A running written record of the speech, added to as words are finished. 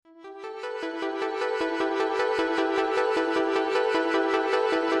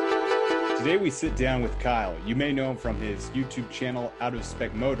Today we sit down with Kyle. You may know him from his YouTube channel, Out of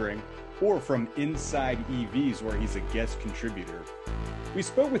Spec Motoring, or from Inside EVs, where he's a guest contributor. We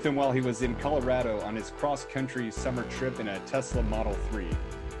spoke with him while he was in Colorado on his cross-country summer trip in a Tesla Model 3.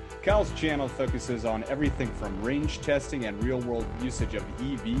 Kyle's channel focuses on everything from range testing and real-world usage of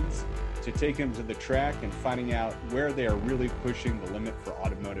EVs to taking them to the track and finding out where they are really pushing the limit for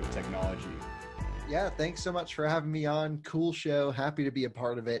automotive technology. Yeah, thanks so much for having me on. Cool show. Happy to be a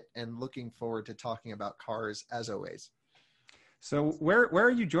part of it and looking forward to talking about cars as always. So where are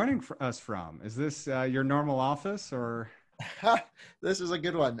you joining us from? Is this your normal office or? This is a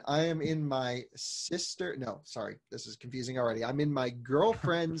good one. I am in my sister. No, sorry. This is confusing already. I'm in my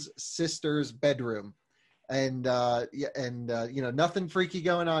girlfriend's sister's bedroom. And, nothing freaky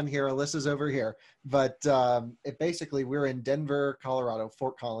going on here. Alyssa's over here. But basically, we're in Denver, Colorado,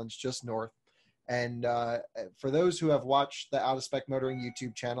 Fort Collins, just north. And for those who have watched the Out of Spec Motoring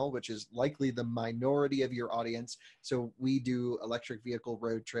YouTube channel, which is likely the minority of your audience, so we do electric vehicle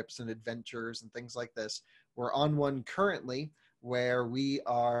road trips and adventures and things like this. We're on one currently where we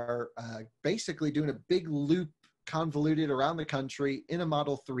are basically doing a big loop convoluted around the country in a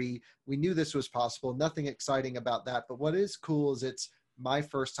Model 3. We knew this was possible. Nothing exciting about that. But what is cool is it's my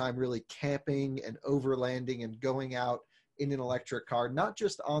first time really camping and overlanding and going out in an electric car, not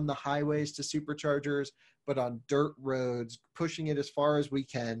just on the highways to superchargers, but on dirt roads, pushing it as far as we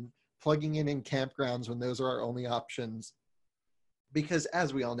can, plugging in campgrounds when those are our only options. Because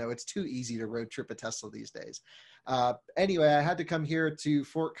as we all know, it's too easy to road trip a Tesla these days. Anyway, I had to come here to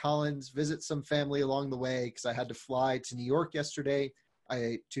Fort Collins, visit some family along the way because I had to fly to New York yesterday.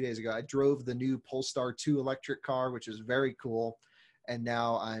 2 days ago, I drove the new Polestar 2 electric car, which is very cool. And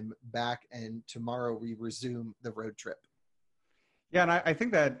now I'm back, and tomorrow we resume the road trip. Yeah, and I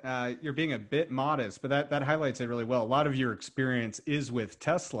think that you're being a bit modest, but that highlights it really well. A lot of your experience is with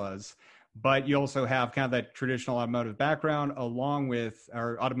Teslas, but you also have kind of that traditional automotive background along with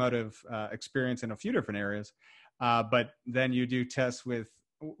our automotive experience in a few different areas. But then you do tests with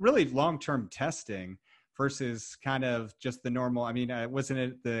really long-term testing versus kind of just the normal. I mean, wasn't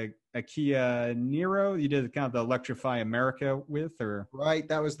it the Kia Niro you did kind of the Electrify America with? Or Right,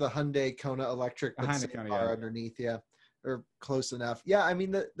 that was the Hyundai Kona electric car underneath, yeah. Or close enough. Yeah, I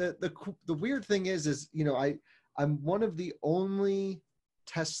mean, the weird thing is I'm one of the only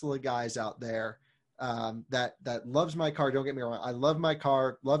Tesla guys out there that loves my car. Don't get me wrong. I love my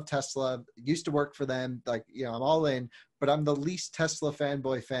car, love Tesla, used to work for them. Like, I'm all in, but I'm the least Tesla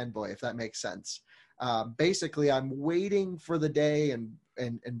fanboy, if that makes sense. Basically, I'm waiting for the day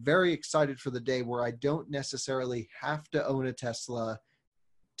and very excited for the day where I don't necessarily have to own a Tesla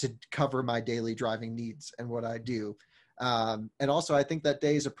to cover my daily driving needs and what I do. And also, I think that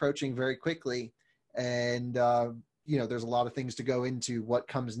day is approaching very quickly. And, there's a lot of things to go into what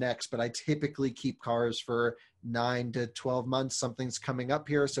comes next. But I typically keep cars for 9 to 12 months. Something's coming up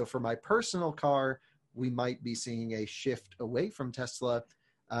here. So for my personal car, we might be seeing a shift away from Tesla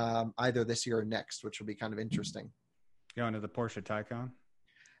either this year or next, which will be kind of interesting. Going to the Porsche Taycan?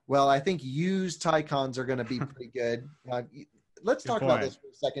 Well, I think used Taycans are going to be pretty good. Let's talk about this for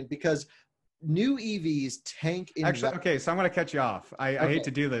a second, because new EVs tank in. Actually, okay, so I'm going to cut you off. I hate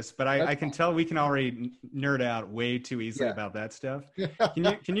to do this, but I can tell we can already nerd out way too easily about that stuff.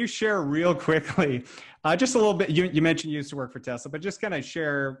 Can you share real quickly, just a little bit? You mentioned you used to work for Tesla, but just kind of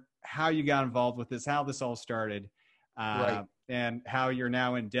share how you got involved with this, how this all started, right, and how you're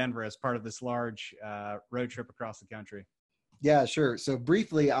now in Denver as part of this large road trip across the country. Yeah, sure. So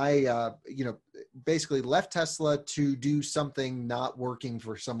briefly, I, basically left Tesla to do something not working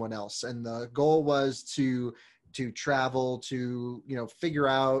for someone else. And the goal was to travel, to, figure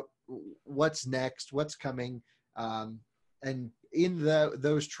out what's next, what's coming. And in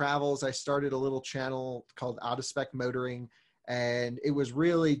those travels, I started a little channel called Out of Spec Motoring. And it was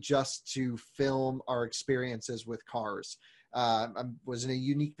really just to film our experiences with cars. I was in a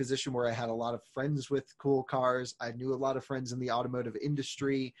unique position where I had a lot of friends with cool cars. I knew a lot of friends in the automotive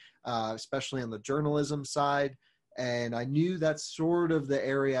industry, especially on the journalism side. And I knew that's sort of the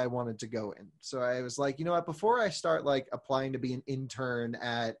area I wanted to go in. So I was like, before I start like applying to be an intern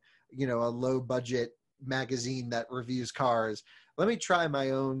at, a low budget magazine that reviews cars, let me try my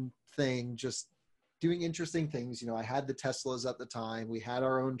own thing, just doing interesting things. I had the Teslas at the time. We had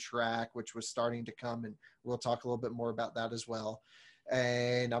our own track, which was starting to come, and we'll talk a little bit more about that as well.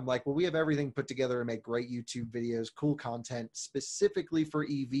 And I'm like, well, we have everything put together to make great YouTube videos, cool content specifically for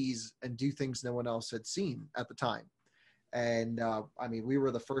EVs, and do things no one else had seen at the time. And we were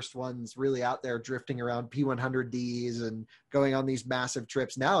the first ones really out there drifting around P100Ds and going on these massive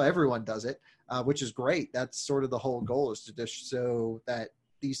trips. Now everyone does it, which is great. That's sort of the whole goal, is to just show that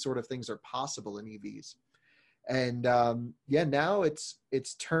these sort of things are possible in EVs. And now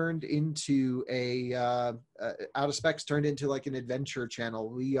it's turned into Out of Specs turned into like an adventure channel.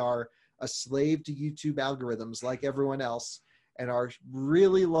 We are a slave to YouTube algorithms like everyone else, and our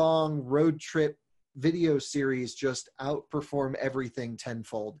really long road trip video series just outperform everything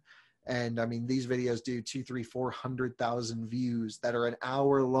tenfold. And I mean, these videos do 200,000, 300,000, 400,000 views that are an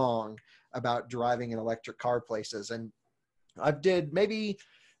hour long about driving an electric car places. And I did maybe,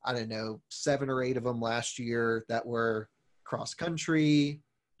 I don't know, 7 or 8 of them last year that were cross country,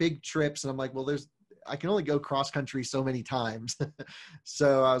 big trips. And I'm like, well, I can only go cross country so many times.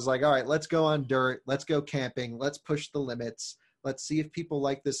 So I was like, all right, let's go on dirt. Let's go camping. Let's push the limits. Let's see if people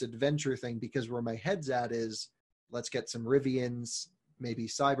like this adventure thing, because where my head's at is let's get some Rivians, maybe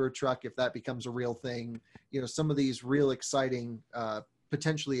Cybertruck, if that becomes a real thing, some of these real exciting,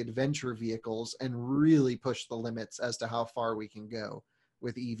 potentially adventure vehicles, and really push the limits as to how far we can go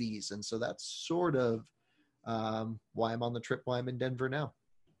with EVs. And so that's sort of why I'm on the trip, why I'm in Denver now.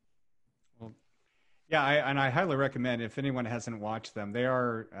 Well, yeah, I highly recommend, if anyone hasn't watched them, they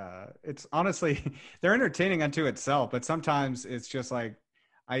are, it's honestly, they're entertaining unto itself, but sometimes it's just like,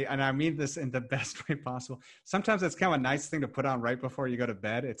 I mean this in the best way possible. Sometimes it's kind of a nice thing to put on right before you go to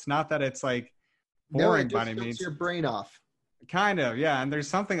bed. It's not that it's like boring by any means. Your brain off. Kind of, yeah. And there's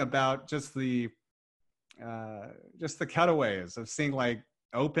something about just the cutaways of seeing like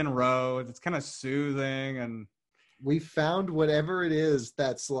open roads. It's kind of soothing, and we found whatever it is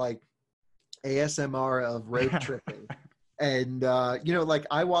that's like ASMR of road tripping. And like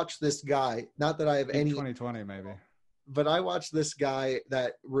I watched this guy, not that I have any 2020 maybe. But I watched this guy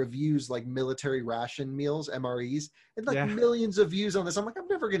that reviews like military ration meals, MREs, and like millions of views on this. I'm like, I'm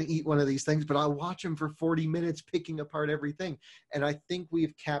never going to eat one of these things, but I'll watch him for 40 minutes picking apart everything. And I think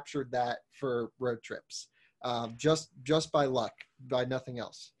we've captured that for road trips, just by luck, by nothing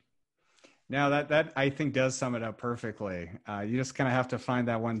else. Now that I think does sum it up perfectly. You just kind of have to find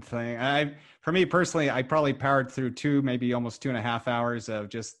that one thing. For me personally, I probably powered through maybe almost 2.5 hours of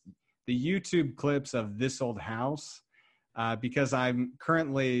just the YouTube clips of This Old House. Because I'm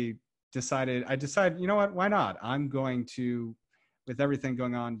currently I decided, you know what, why not? I'm going to, with everything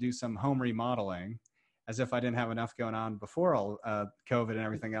going on, do some home remodeling, as if I didn't have enough going on before all COVID and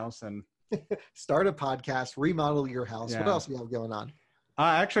everything else. And start a podcast, remodel your house. Yeah. What else do you have going on?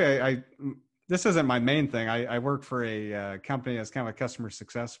 Actually, this isn't my main thing. I work for a company as kind of a customer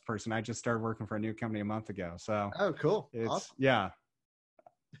success person. I just started working for a new company a month ago. So oh, cool. It's awesome. Yeah.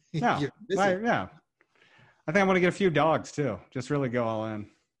 Yeah. I think I want to get a few dogs too. Just really go all in.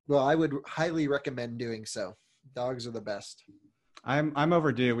 Well, I would highly recommend doing so. Dogs are the best. I'm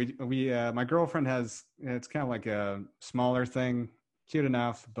overdue. We my girlfriend has, it's kind of like a smaller thing, cute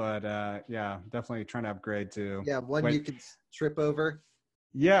enough, but definitely trying to upgrade to. Yeah, one you can trip over.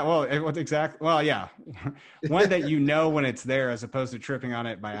 Yeah, well, exactly. Well, yeah, one that when it's there, as opposed to tripping on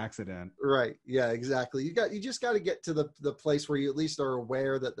it by accident. Right. Yeah, exactly. You just got to get to the place where you at least are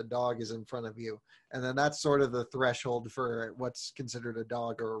aware that the dog is in front of you, and then that's sort of the threshold for what's considered a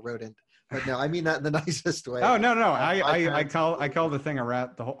dog or a rodent. But no, I mean that in the nicest way. Oh no, I call the thing a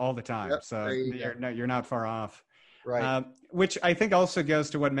rat all the time. Yep, so you're not far off. Right. Which I think also goes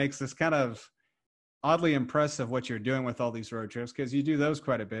to what makes this kind of oddly impressive, what you're doing with all these road trips, because you do those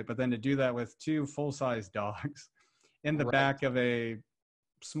quite a bit, but then to do that with 2 full-size dogs in the back of a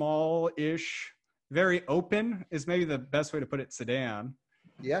small-ish, very open is maybe the best way to put it, sedan.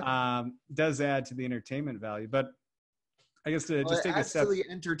 Yeah. Does add to the entertainment value. But I guess to just take a step. It adds to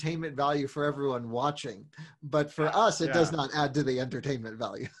the entertainment value for everyone watching, but for us, it does not add to the entertainment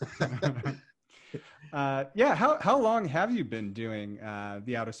value. How long have you been doing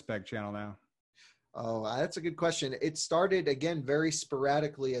the Out of Spec channel now? Oh, that's a good question. It started, again, very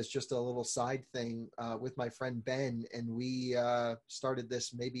sporadically as just a little side thing with my friend Ben, and we started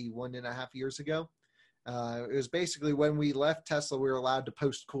this maybe 1.5 years ago. It was basically when we left Tesla, we were allowed to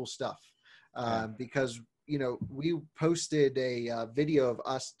post cool stuff because, we posted a video of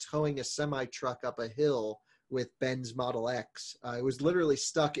us towing a semi-truck up a hill with Ben's Model X. It was literally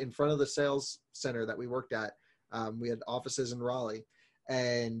stuck in front of the sales center that we worked at. We had offices in Raleigh.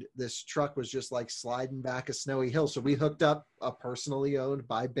 And this truck was just like sliding back a snowy hill. So we hooked up a personally owned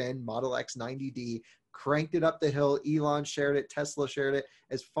by Ben Model X 90D, cranked it up the hill. Elon shared it. Tesla shared it.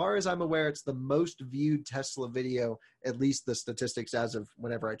 As far as I'm aware, it's the most viewed Tesla video, at least the statistics as of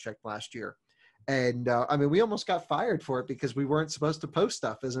whenever I checked last year. And we almost got fired for it because we weren't supposed to post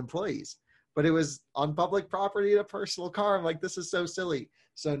stuff as employees. But it was on public property in a personal car. I'm like, this is so silly.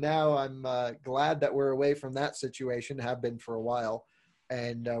 So now I'm glad that we're away from that situation, have been for a while.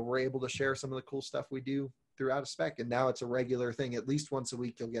 And we're able to share some of the cool stuff we do throughout a spec. And now it's a regular thing. At least once a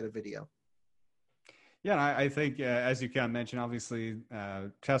week, you'll get a video. Yeah, and I think, as you kind of mentioned, obviously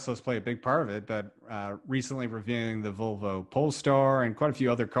Tesla's play a big part of it, but recently reviewing the Volvo Polestar and quite a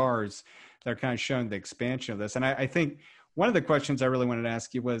few other cars that are kind of showing the expansion of this. And I think one of the questions I really wanted to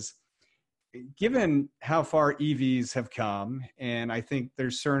ask you was, given how far EVs have come, and I think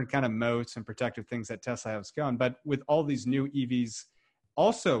there's certain kind of moats and protective things that Tesla has gone, but with all these new EVs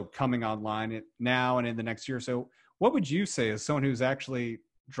also coming online now and in the next year or so, what would you say as someone who's actually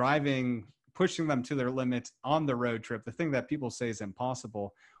driving, pushing them to their limits on the road trip, the thing that people say is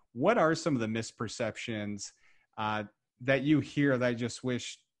impossible? What are some of the misperceptions that you hear that I just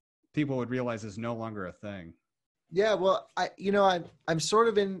wish people would realize is no longer a thing? Yeah, well, I'm sort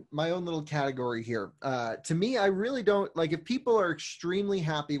of in my own little category here. To me, I really don't like, if people are extremely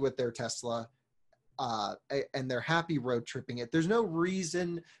happy with their Tesla and they're happy road tripping it, there's no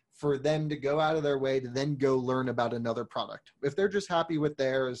reason for them to go out of their way to then go learn about another product. If they're just happy with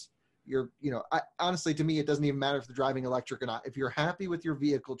theirs, honestly, to me, it doesn't even matter if they're driving electric or not. If you're happy with your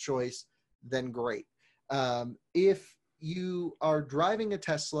vehicle choice, then great. If you are driving a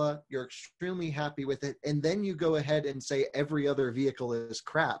Tesla, you're extremely happy with it, and then you go ahead and say every other vehicle is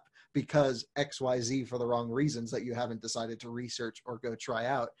crap because XYZ for the wrong reasons that you haven't decided to research or go try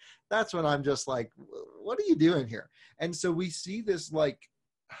out, that's when I'm just like, what are you doing here? And so we see this like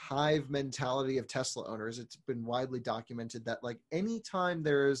hive mentality of Tesla owners. It's been widely documented that like anytime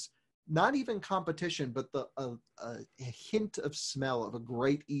there's not even competition, but a hint of smell of a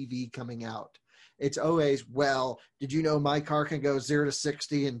great EV coming out, it's always, well, did you know my car can go 0 to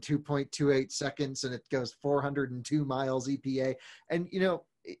 60 in 2.28 seconds and it goes 402 miles EPA? And,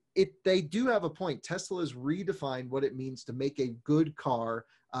 they do have a point. Tesla has redefined what it means to make a good car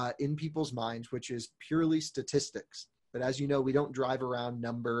in people's minds, which is purely statistics. But as you know, we don't drive around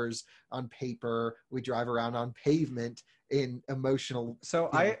numbers on paper. We drive around on pavement in emotional. So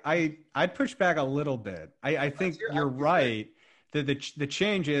I'd push back a little bit. I think you're right. The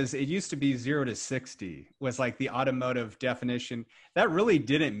change is, it used to be 0 to 60 was like the automotive definition. That really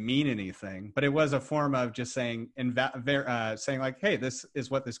didn't mean anything, but it was a form of just saying like, hey, this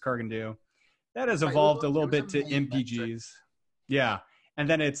is what this car can do. That has evolved a little bit to MPGs. Metric. Yeah. And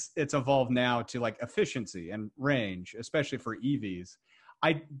then it's evolved now to like efficiency and range, especially for EVs.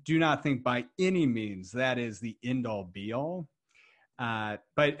 I do not think by any means that is the end all be all. And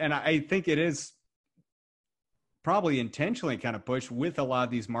I think it is probably intentionally kind of pushed with a lot of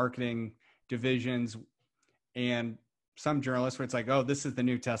these marketing divisions and some journalists where it's like, oh, this is the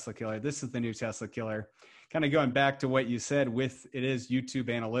new Tesla killer. This is the new Tesla killer. Kind of going back to what you said with it is YouTube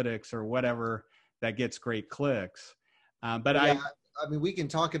analytics or whatever that gets great clicks. But yeah. I mean, we can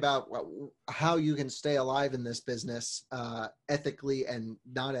talk about how you can stay alive in this business ethically and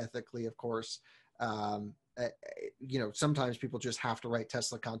not ethically, of course. Sometimes people just have to write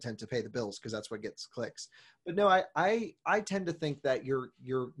Tesla content to pay the bills because that's what gets clicks. But no, I tend to think that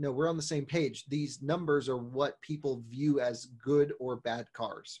we're on the same page. These numbers are what people view as good or bad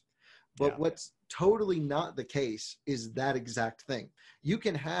cars. But what's totally not the case is that exact thing. You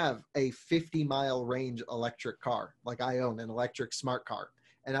can have a 50-mile range electric car, like I own an electric smart car,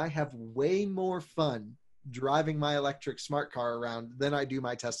 and I have way more fun driving my electric smart car around than I do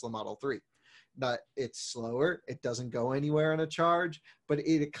my Tesla Model 3. But it's slower, it doesn't go anywhere on a charge, but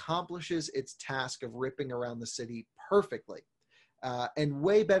it accomplishes its task of ripping around the city perfectly, and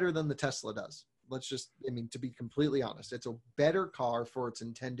way better than the Tesla does. To be completely honest, it's a better car for its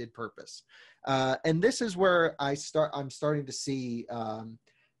intended purpose. And this is where I'm starting to see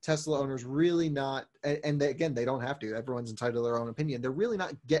Tesla owners really not, and again, they don't have to, everyone's entitled to their own opinion. They're really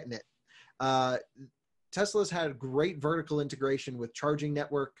not getting it. Tesla's had great vertical integration with charging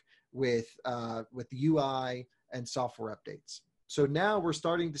network, with UI and software updates. So now we're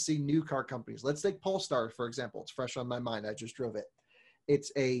starting to see new car companies. Let's take Polestar, for example. It's fresh on my mind. I just drove it.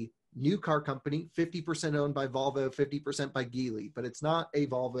 It's a new car company, 50% owned by Volvo, 50% by Geely, but it's not a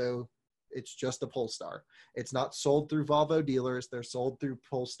Volvo. It's just a Polestar. It's not sold through Volvo dealers. They're sold through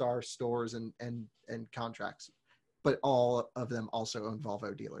Polestar stores and contracts, but all of them also own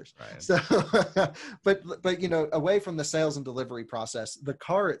Volvo dealers. Right. So, but away from the sales and delivery process, the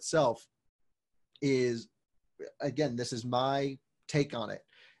car itself is, again, this is my take on it.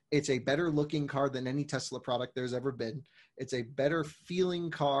 It's a better looking car than any Tesla product there's ever been. It's a better feeling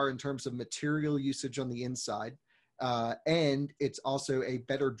car in terms of material usage on the inside. And it's also a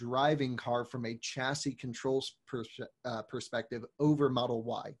better driving car from a chassis controls perspective over Model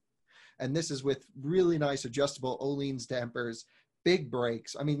Y. And this is with really nice adjustable Öhlins dampers, big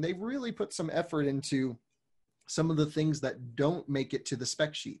brakes. I mean, they really put some effort into some of the things that don't make it to the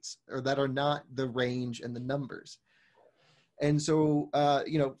spec sheets or that are not the range and the numbers. And so,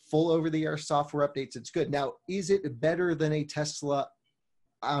 full over-the-air software updates, it's good. Now, is it better than a Tesla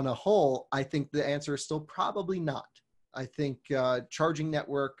on a whole? I think the answer is still probably not. I think charging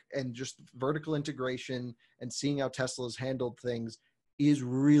network and just vertical integration and seeing how Tesla's handled things is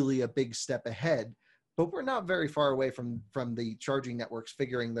really a big step ahead. But we're not very far away from the charging networks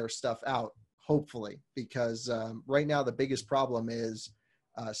figuring their stuff out, hopefully, because right now the biggest problem is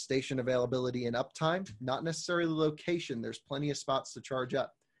station availability and uptime, not necessarily the location. There's plenty of spots to charge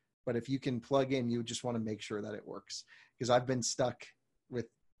up. But if you can plug in, you just want to make sure that it works. Because I've been stuck with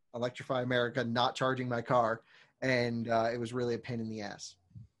Electrify America not charging my car, and it was really a pain in the ass.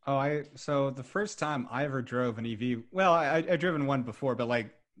 So the first time I ever drove an EV, well, I'd driven one before, but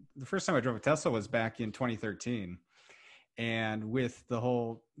like the first time I drove a Tesla was back in 2013. And with the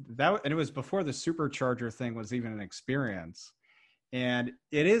whole and it was before the supercharger thing was even an experience. And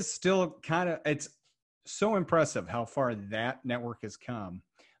it is still it's so impressive how far that network has come,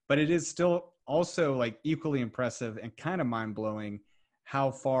 but it is still also like equally impressive and kind of mind blowing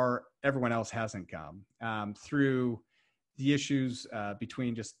how far everyone else hasn't come through the issues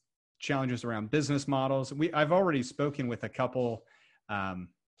between just challenges around business models. I've already spoken with a couple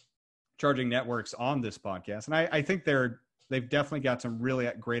charging networks on this podcast, and I think they've definitely got some really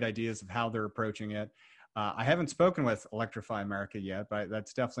great ideas of how they're approaching it. I haven't spoken with Electrify America yet, but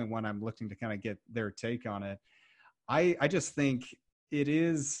that's definitely one I'm looking to kind of get their take on it. I just think it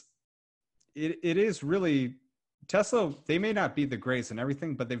is really Tesla. They may not be the greatest and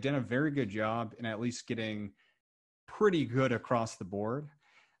everything, but they've done a very good job in at least getting pretty good across the board.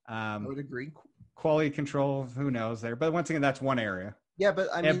 I would agree. Quality control, who knows there? But once again, that's one area. Yeah, but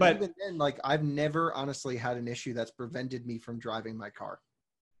I mean, even then, like I've never honestly had an issue that's prevented me from driving my car.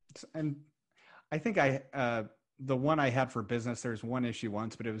 And I think the one I had for business, there's one issue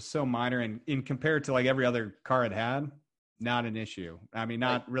once, but it was so minor, and in compared to like every other car it had, not an issue. I mean,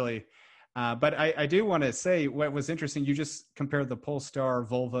 not really. But I do want to say what was interesting. You just compared the Polestar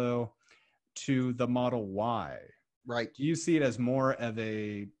Volvo to the Model Y. Right. Do you see it as more of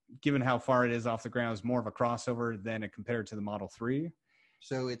given how far it is off the ground, as more of a crossover than it compared to the Model 3?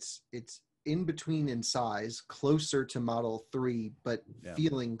 So it's in between in size, closer to Model 3, but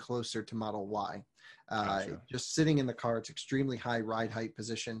feeling closer to Model Y. Gotcha. Just sitting in the car, it's extremely high ride height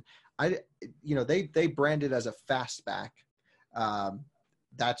position. They brand it as a fastback.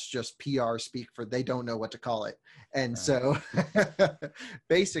 That's just PR speak for they don't know what to call it. And so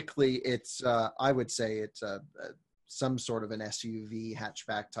basically it's, I would say it's some sort of an SUV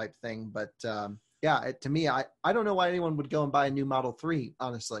hatchback type thing. But to me, I don't know why anyone would go and buy a new Model 3,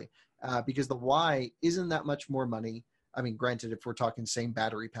 honestly, because the Y isn't that much more money. I mean, granted, if we're talking same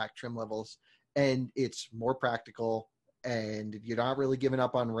battery pack trim levels, and it's more practical and you're not really giving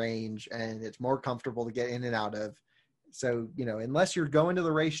up on range and it's more comfortable to get in and out of. So, unless you're going to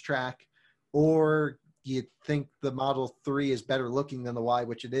the racetrack or you think the Model 3 is better looking than the Y,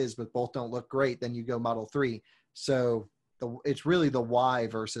 which it is, but both don't look great, then you go Model 3. So it's really the Y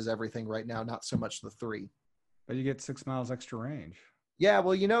versus everything right now, not so much the 3. But you get 6 miles extra range. Yeah,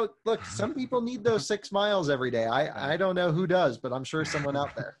 well, look, some people need those 6 miles every day. I don't know who does, but I'm sure someone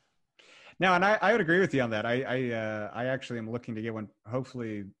out there. No, and I would agree with you on that. I actually am looking to get one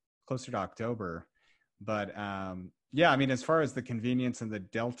hopefully closer to October. But yeah, I mean, as far as the convenience and the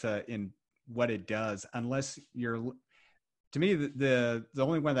delta in what it does, unless to me, the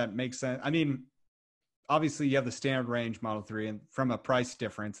only one that makes sense, I mean, obviously you have the standard range Model 3, and from a price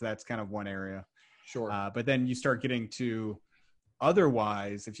difference, that's kind of one area. Sure. But then you start getting to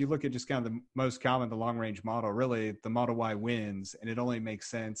otherwise, if you look at just kind of the most common, the long range model, really the Model Y wins. And it only makes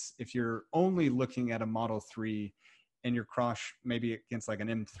sense if you're only looking at a Model 3 and you're cross maybe against like an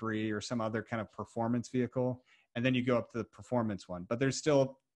M3 or some other kind of performance vehicle. And then you go up to the performance one, but there's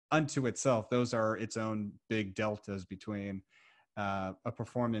still unto itself, those are its own big deltas between a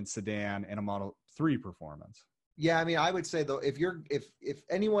performance sedan and a Model 3 performance. Yeah, I mean, I would say though, if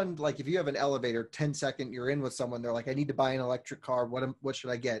anyone, like if you have an elevator, 10-second, you're in with someone, they're like, I need to buy an electric car. What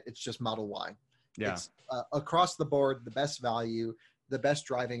should I get? It's just Model Y. Yeah. It's across the board, the best value, the best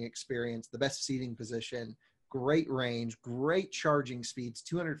driving experience, the best seating position, great range, great charging speeds,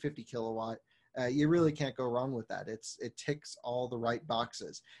 250 kilowatt. You really can't go wrong with that. It ticks all the right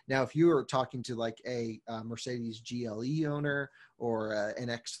boxes. Now, if you are talking to like a Mercedes GLE owner or an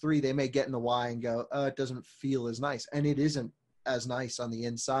X3, they may get in the Y and go, it doesn't feel as nice. And it isn't as nice on the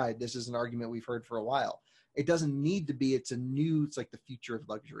inside. This is an argument we've heard for a while. It doesn't need to be. It's like the future of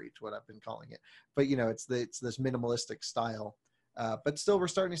luxury. It's what I've been calling it. But, it's this minimalistic style. But still, we're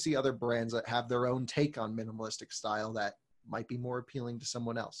starting to see other brands that have their own take on minimalistic style that might be more appealing to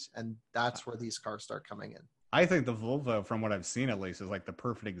someone else. And that's where these cars start coming in. I think the Volvo, from what I've seen at least, is like the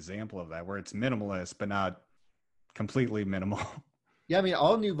perfect example of that, where it's minimalist, but not completely minimal. Yeah, I mean,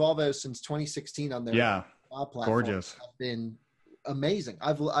 all new Volvos since 2016 on their platform gorgeous, have been amazing.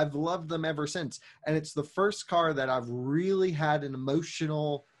 I've loved them ever since. And it's the first car that I've really had an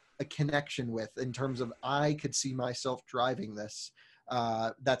emotional connection with in terms of I could see myself driving this.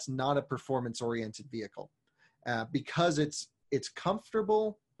 That's not a performance-oriented vehicle. Because it's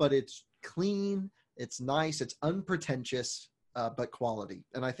comfortable, but it's clean, it's nice, it's unpretentious, but quality.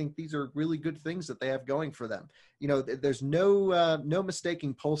 And I think these are really good things that they have going for them. You know, there's no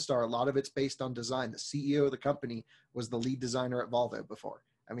mistaking Polestar. A lot of it's based on design. The CEO of the company was the lead designer at Volvo before.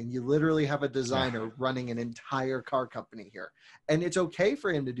 I mean, you literally have a designer running an entire car company here. And it's okay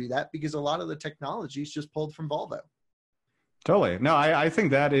for him to do that because a lot of the technology is just pulled from Volvo. Totally. No, I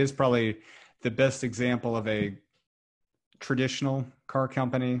think that is probably the best example of a traditional car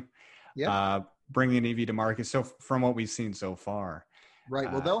company bringing an EV to market. So from what we've seen so far. Right.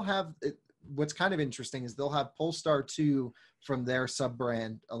 Well, they'll have, what's kind of interesting is they'll have Polestar 2 from their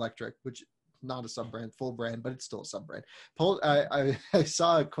sub-brand electric, which not a sub-brand, full brand, but it's still a sub-brand. I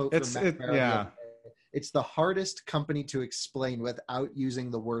saw a quote from Matt Farah. It's the hardest company to explain without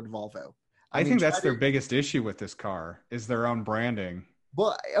using the word Volvo. I think that's their biggest issue with this car is their own branding.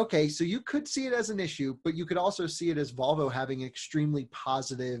 Well, okay, so you could see it as an issue, but you could also see it as Volvo having an extremely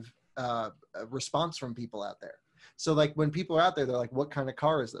positive response from people out there. So like when people are out there, they're like, what kind of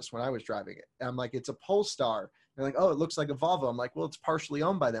car is this when I was driving it? And I'm like, it's a Polestar. They're like, oh, it looks like a Volvo. I'm like, well, it's partially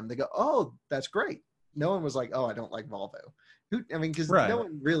owned by them. They go, oh, that's great. No one was like, oh, I don't like Volvo. Because no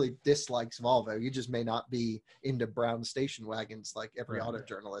one really dislikes Volvo. You just may not be into brown station wagons like every auto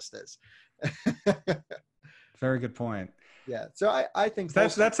journalist is. Very good point. Yeah. So I think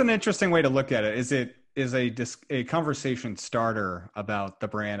that's an interesting way to look at it. Is a conversation starter about the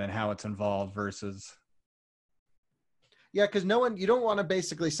brand and how it's involved versus. Yeah. Cause you don't want to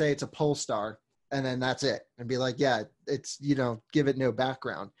basically say it's a Polestar and then that's it and be like, yeah, it's, give it no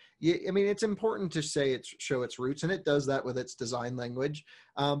background. I mean, it's important to say show its roots, and it does that with its design language.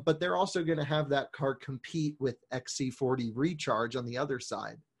 But they're also going to have that car compete with XC40 Recharge on the other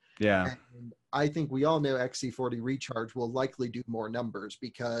side. Yeah. And I think we all know XC40 Recharge will likely do more numbers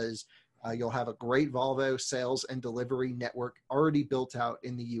because you'll have a great Volvo sales and delivery network already built out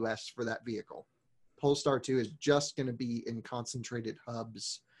in the US for that vehicle. Polestar 2 is just going to be in concentrated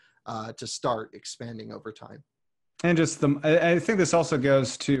hubs to start expanding over time. And I think this also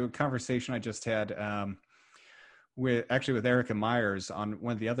goes to a conversation I just had with Erica Myers on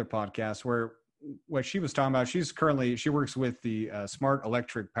one of the other podcasts where what she was talking about, she works with the Smart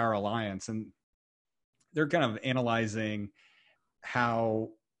Electric Power Alliance, and they're kind of analyzing how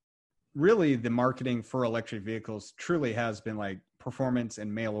really the marketing for electric vehicles truly has been like performance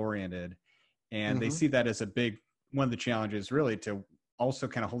and male oriented. And they see that as one of the challenges really to also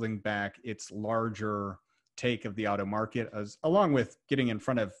kind of holding back its larger take of the auto market, along with getting in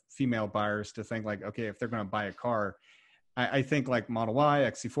front of female buyers to think like, okay, if they're going to buy a car, I think like Model Y,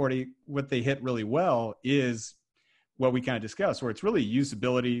 XC40, what they hit really well is what we kind of discussed, where it's really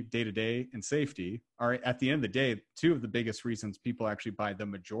usability, day-to-day, and safety are at the end of the day, two of the biggest reasons people actually buy the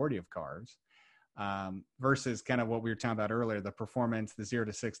majority of cars, versus kind of what we were talking about earlier, the performance, the 0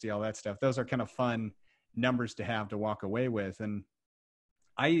 to 60, all that stuff. Those are kind of fun numbers to have to walk away with. And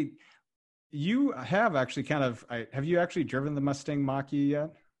you have actually have you actually driven the Mustang Mach-E yet?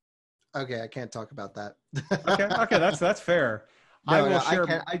 Okay, I can't talk about that. okay, that's fair. No, I can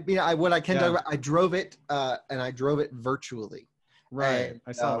talk about, I drove it, and I drove it virtually. Right, and,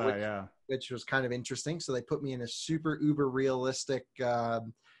 I saw that, which was kind of interesting. So they put me in a super uber realistic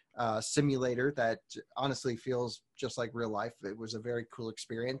simulator that honestly feels just like real life. It was a very cool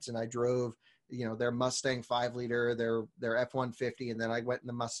experience, and I drove, their Mustang 5-liter, their F-150, and then I went in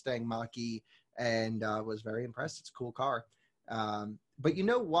the Mustang Mach-E and was very impressed. It's a cool car. But you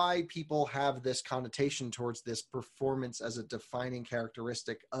know why people have this connotation towards this performance as a defining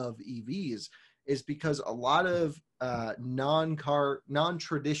characteristic of EVs is because a lot of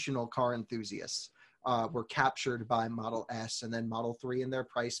non-traditional car enthusiasts were captured by Model S and then Model 3 in their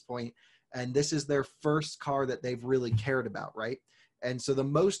price point. And this is their first car that they've really cared about, right? And so the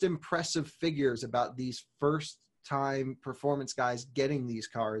most impressive figures about these first-time performance guys getting these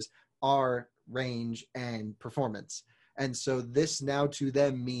cars are range and performance. And so this now to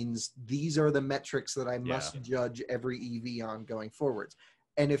them means these are the metrics that I must judge every EV on going forwards.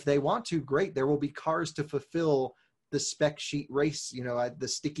 And if they want to, great, there will be cars to fulfill the spec sheet race, the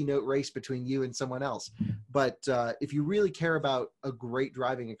sticky note race between you and someone else. But if you really care about a great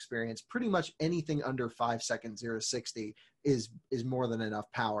driving experience, pretty much anything under 5 seconds, 0 to 60 is more than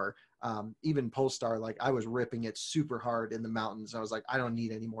enough power. Even Polestar, like I was ripping it super hard in the mountains. I was like, I don't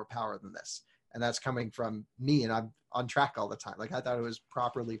need any more power than this. And that's coming from me, and I'm on track all the time. Like I thought it was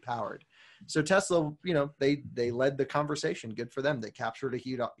properly powered. So Tesla, they led the conversation. Good for them. They captured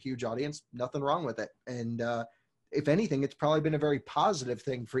a huge audience. Nothing wrong with it. And if anything, it's probably been a very positive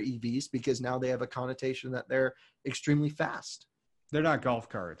thing for EVs because now they have a connotation that they're extremely fast. They're not golf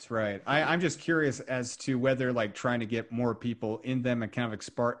carts, right? I'm just curious as to whether like trying to get more people in them and kind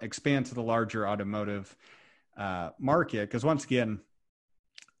of expand to the larger automotive market. Because once again,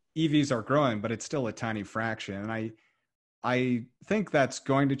 EVs are growing, but it's still a tiny fraction. And I think that's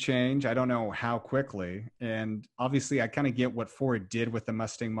going to change. I don't know how quickly. And obviously I kind of get what Ford did with the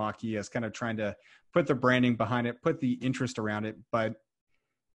Mustang Mach-E as kind of trying to put the branding behind it, put the interest around it. But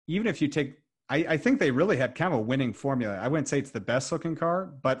even if you take, I think they really had kind of a winning formula. I wouldn't say it's the best looking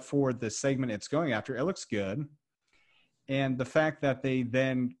car, but for the segment it's going after, it looks good. And the fact that they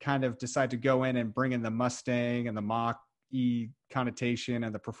then kind of decide to go in and bring in the Mustang and the Mach-E connotation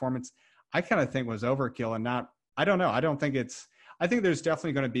and the performance, I kind of think was overkill and not, I don't know. I think there's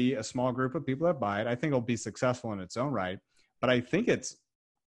definitely going to be a small group of people that buy it. I think it'll be successful in its own right, but I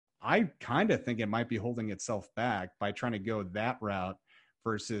kind of think it might be holding itself back by trying to go that route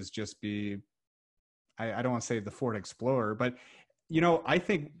versus just be, I don't want to say the Ford Explorer, but I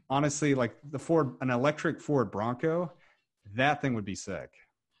think honestly, like an electric Ford Bronco, that thing would be sick.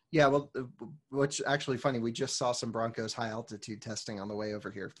 Yeah, well, which actually funny, we just saw some Broncos high altitude testing on the way over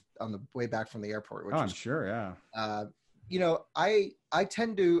here, on the way back from the airport. Which I'm sure, yeah. I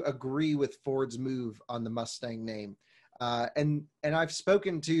tend to agree with Ford's move on the Mustang name, and I've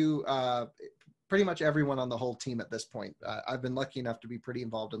spoken to pretty much everyone on the whole team at this point. I've been lucky enough to be pretty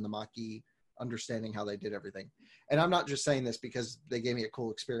involved in the Mach-E, understanding how they did everything. And I'm not just saying this because they gave me a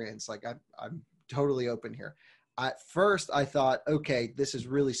cool experience. Like I'm totally open here. At first I thought, okay, this is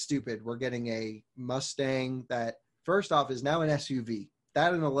really stupid. We're getting a Mustang that first off is now an SUV.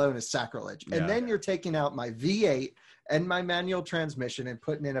 That in alone is sacrilege. Yeah. And then you're taking out my V8 and my manual transmission and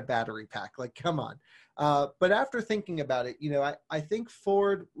putting in a battery pack. Like, come on. But after thinking about it, I think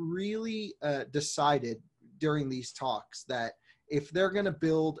Ford really decided during these talks that if they're going to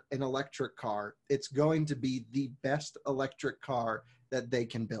build an electric car, it's going to be the best electric car that they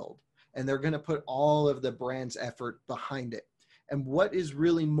can build. And they're going to put all of the brand's effort behind it. And what is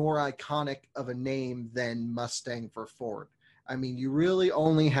really more iconic of a name than Mustang for Ford? I mean, you really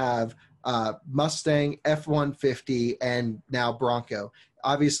only have Mustang, F-150, and now Bronco.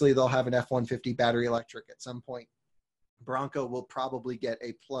 Obviously, they'll have an F-150 battery electric at some point. Bronco will probably get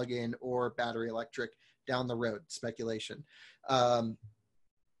a plug-in or battery electric down the road, speculation.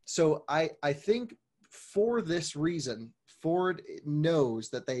 So I think for this reason, Ford knows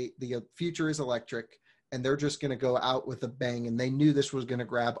that the future is electric, and they're just going to go out with a bang. And they knew this was going to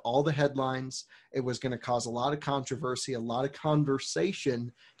grab all the headlines. It was going to cause a lot of controversy, a lot of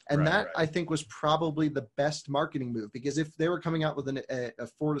conversation. And right. I think was probably the best marketing move, because if they were coming out with a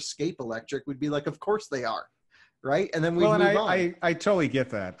Ford Escape electric, we'd be like, of course they are. Right. And then we move on. I totally get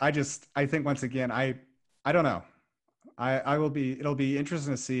that. I think once again, I don't know. It'll be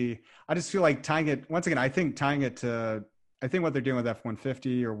interesting to see. I just feel like tying it to, I think what they're doing with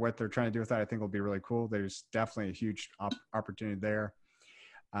F-150 or what they're trying to do with that, I think will be really cool. There's definitely a huge opportunity there.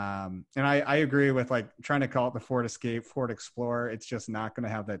 And I agree with like trying to call it the Ford Escape, Ford Explorer. It's just not going to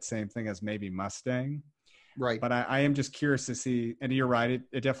have that same thing as maybe Mustang. Right. But I am just curious to see, and you're right,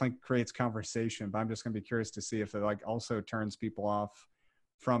 it definitely creates conversation, but I'm just going to be curious to see if it like also turns people off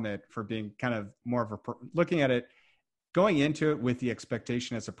from it for being kind of more of looking at it, going into it with the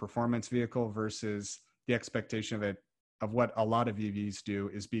expectation as a performance vehicle versus the expectation of what a lot of EVs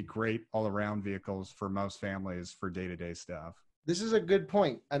do is be great all around vehicles for most families for day-to-day stuff. This is a good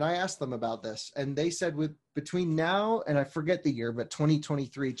point. And I asked them about this, and they said between now and I forget the year, but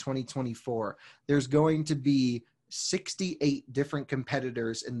 2023, 2024, there's going to be 68 different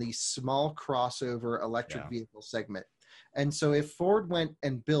competitors in the small crossover electric vehicle segment. And so if Ford went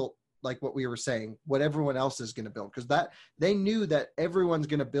and built, like what we were saying, what everyone else is going to build, because that they knew that everyone's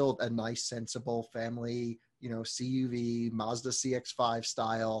going to build a nice, sensible family, CUV, Mazda CX-5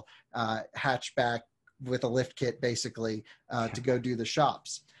 style hatchback with a lift kit, basically, to go do the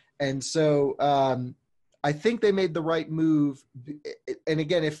shops. And so I think they made the right move. And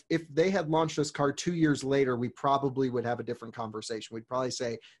again, if they had launched this car 2 years later, we probably would have a different conversation. We'd probably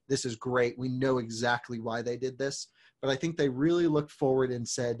say, this is great. We know exactly why they did this. But I think they really looked forward and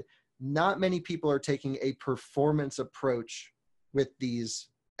said, not many people are taking a performance approach with these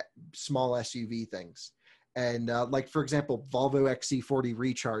small SUV things. And like, for example, Volvo XC40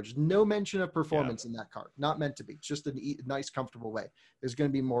 Recharge, no mention of performance in that car. Not meant to be. It's just a nice, comfortable way. There's going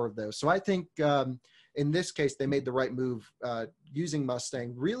to be more of those. So I think in this case, they made the right move using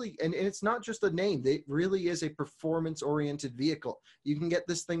Mustang. Really, and it's not just a name. It really is a performance-oriented vehicle. You can get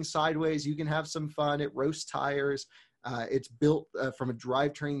this thing sideways. You can have some fun. It roasts tires. It's built from a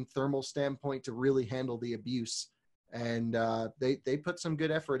drivetrain thermal standpoint to really handle the abuse. And they put some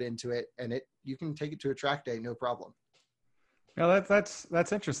good effort into it, and you can take it to a track day, no problem. Well,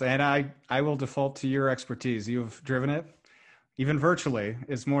 that's interesting, and I will default to your expertise. You've driven it, even virtually,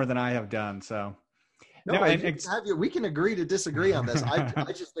 is more than I have done. So, we can agree to disagree on this.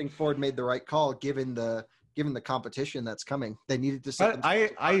 I just think Ford made the right call given the competition that's coming. They needed to set.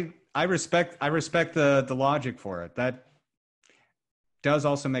 I respect the logic for it. That does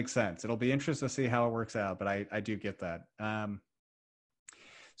also make sense. It'll be interesting to see how it works out, but I do get that.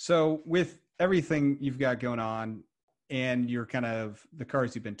 So with everything you've got going on and your kind of the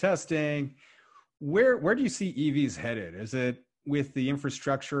cars you've been testing, where do you see EVs headed? Is it with the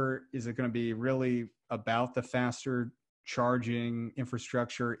infrastructure? Is it going to be really about the faster charging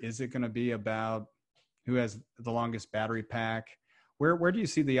infrastructure? Is it going to be about who has the longest battery pack? Where do you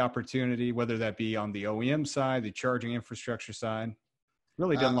see the opportunity, whether that be on the OEM side, the charging infrastructure side?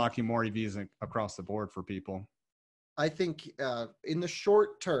 Really unlocking more EVs across the board for people. I think in the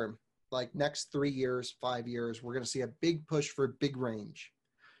short term, like next 3 years, 5 years, we're going to see a big push for big range.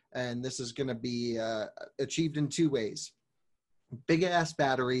 And this is going to be achieved in two ways: big ass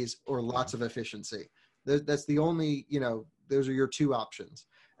batteries or lots of efficiency. That's the only, those are your two options.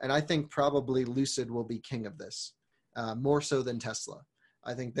 And I think probably Lucid will be king of this, more so than Tesla.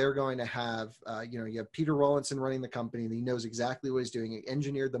 I think they're going to have, you have Peter Rawlinson running the company. He knows exactly what he's doing. He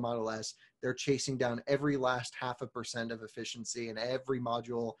engineered the Model S. They're chasing down every last 0.5% of efficiency in every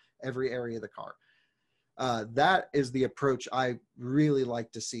module, every area of the car. That is the approach I really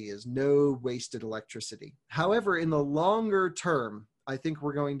like to see, is no wasted electricity. However, in the longer term, I think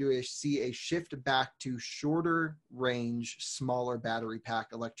we're going to see a shift back to shorter range, smaller battery pack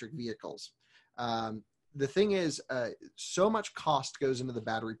electric vehicles. The thing is, so much cost goes into the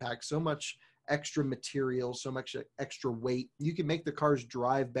battery pack, so much extra material, so much extra weight. You can make the cars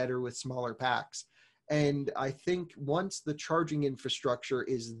drive better with smaller packs. And I think once the charging infrastructure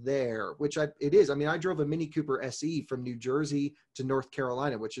is there, which it is. I mean, I drove a Mini Cooper SE from New Jersey to North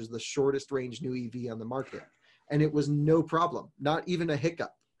Carolina, which is the shortest range new EV on the market. And it was no problem, not even a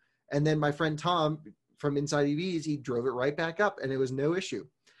hiccup. And then my friend Tom from Inside EVs, he drove it right back up and it was no issue.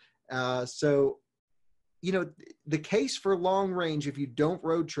 So the case for long range, if you don't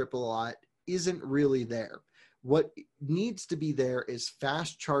road trip a lot, isn't really there. What needs to be there is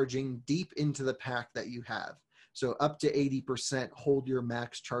fast charging deep into the pack that you have. So up to 80% hold your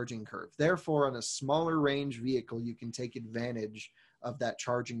max charging curve. Therefore, on a smaller range vehicle, you can take advantage of that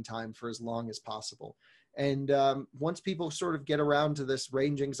charging time for as long as possible. And once people sort of get around to this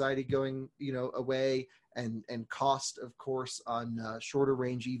range anxiety going, away, and cost, of course, on shorter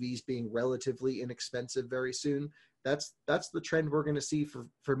range EVs being relatively inexpensive very soon, that's the trend we're going to see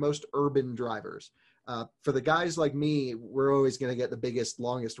for most urban drivers. For the guys like me, we're always going to get the biggest,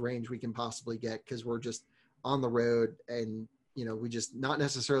 longest range we can possibly get because we're just on the road, and we just not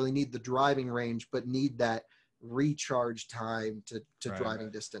necessarily need the driving range, but need that recharge time to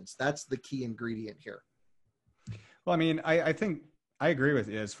driving distance. That's the key ingredient here. Well, I mean, I think I agree with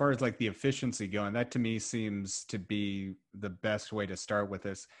you as far as like the efficiency going. That to me seems to be the best way to start with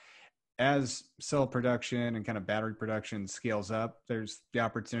this. As cell production and kind of battery production scales up, there's the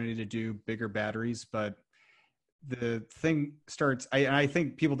opportunity to do bigger batteries, but the thing starts, I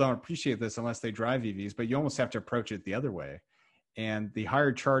think people don't appreciate this unless they drive EVs, but you almost have to approach it the other way. And the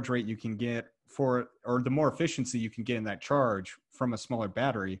higher charge rate you can get or the more efficiency you can get in that charge from a smaller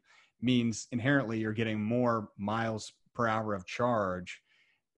battery means inherently you're getting more miles per hour of charge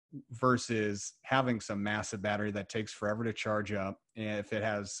versus having some massive battery that takes forever to charge up. And if it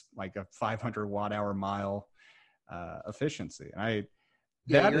has like a 500 watt hour mile efficiency,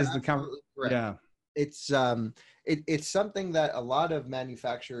 it's something that a lot of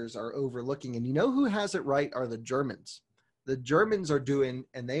manufacturers are overlooking. And who has it right are the Germans. The Germans are doing,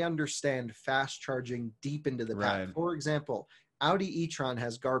 and they understand fast charging deep into the pack. Right. For example, Audi e-tron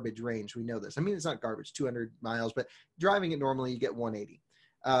has garbage range. We know this. I mean, it's not garbage, 200 miles, but driving it normally, you get 180.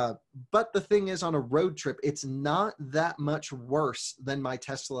 But the thing is, on a road trip, it's not that much worse than my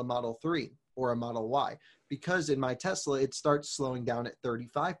Tesla Model 3 or a Model Y, because in my Tesla, it starts slowing down at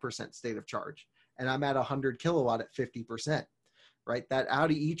 35% state of charge, and I'm at 100 kilowatt at 50%. right? That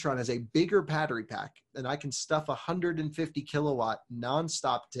Audi e-tron has a bigger battery pack, and I can stuff 150 kilowatt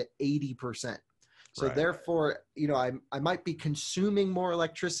nonstop to 80%. So Right. therefore, I might be consuming more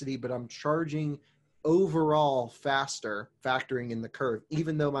electricity, but I'm charging overall faster, factoring in the curve,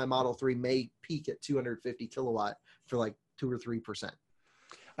 even though my Model 3 may peak at 250 kilowatt for like 2 or 3%.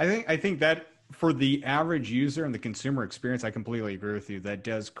 I think that for the average user and the consumer experience, I completely agree with you. That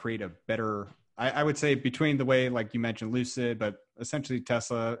does create a better, I would say, between the way, like you mentioned, Lucid, but essentially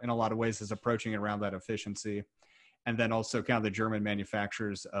Tesla in a lot of ways is approaching it around that efficiency. And then also kind of the German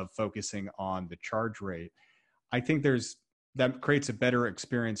manufacturers of focusing on the charge rate. I think that creates a better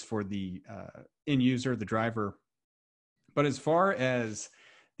experience for the end user, the driver. But as far as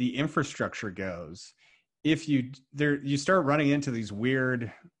the infrastructure goes, if you start running into these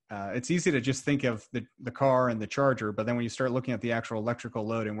weird, it's easy to just think of the car and the charger, but then when you start looking at the actual electrical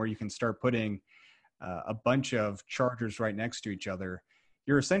load and where you can start putting a bunch of chargers right next to each other,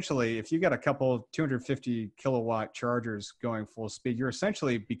 you're essentially, if you got a couple 250 kilowatt chargers going full speed, you're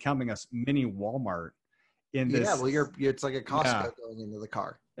essentially becoming a mini Walmart in this. Yeah, well, it's like a Costco Yeah, going into the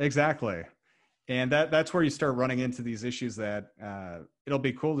car. exactly. And that's where you start running into these issues that it'll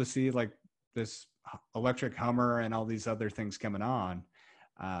be cool to see like this electric Hummer and all these other things coming on.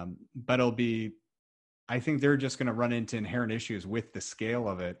 But I think they're just going to run into inherent issues with the scale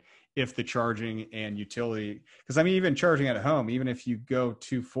of it if the charging and utility, because I mean, even charging at home, even if you go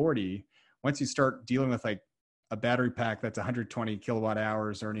 240, once you start dealing with like a battery pack that's 120 kilowatt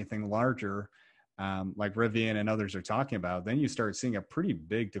hours or anything larger, like Rivian and others are talking about, then you start seeing a pretty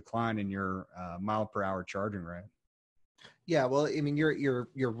big decline in your mile per hour charging rate. Yeah, well, I mean, your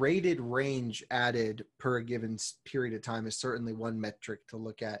rated range added per a given period of time is certainly one metric to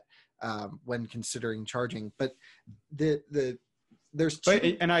look at when considering charging. But there's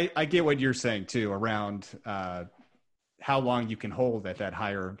two. And I get what you're saying too around how long you can hold at that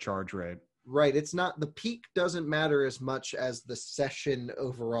higher charge rate. Right. It's not, the peak doesn't matter as much as the session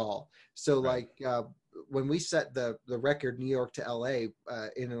overall. So Right. like when we set the record New York to LA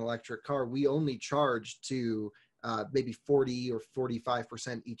in an electric car, we only charged to maybe 40 or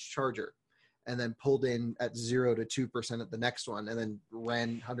 45% each charger, and then pulled in at 0 to 2% at the next one, and then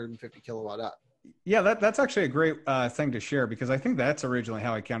ran 150 kilowatt up. Yeah, that's actually a great thing to share, because I think that's originally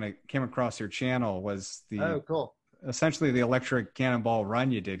how I kind of came across your channel, was Oh, cool. essentially the electric cannonball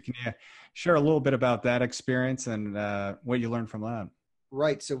run you did. Can you share a little bit about that experience and what you learned from that?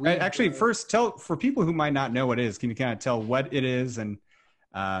 Right. So Actually, first tell, for people who might not know what it is, can you kind of tell what it is and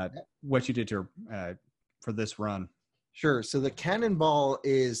what you did to for this run? Sure. So the Cannonball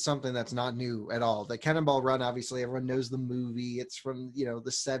is something that's not new at all. The Cannonball Run, obviously, everyone knows the movie. It's from, the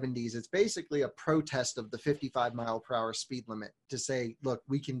 70s. It's basically a protest of the 55-mile-per-hour speed limit to say, look,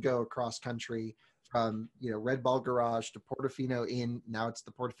 we can go across country from, Red Ball Garage to Portofino Inn. Now it's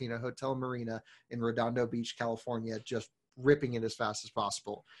the Portofino Hotel Marina in Redondo Beach, California, just ripping it as fast as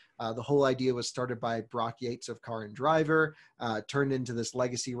possible. The whole idea was started by Brock Yates of Car and Driver, turned into this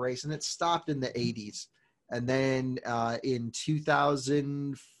legacy race, and it stopped in the 80s. And then in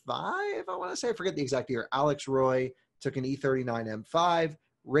 2005, I want to say, I forget the exact year, Alex Roy took an E39 M5,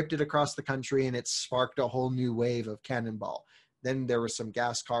 ripped it across the country, and it sparked a whole new wave of Cannonball. Then there were some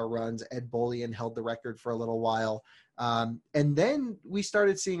gas car runs. Ed Bolian held the record for a little while. And then we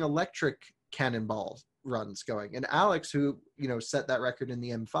started seeing electric Cannonball runs going. And Alex, who, set that record in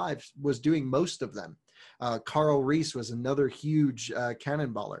the M5, was doing most of them. Carl Reese was another huge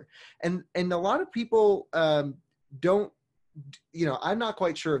cannonballer. And a lot of people don't, I'm not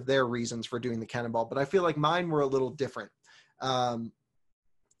quite sure of their reasons for doing the cannonball, but I feel like mine were a little different.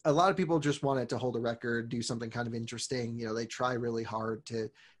 A lot of people just wanted to hold a record, do something kind of interesting. They try really hard to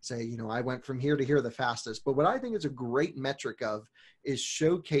say, I went from here to here the fastest. But what I think is a great metric of is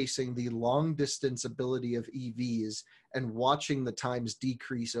showcasing the long distance ability of EVs and watching the times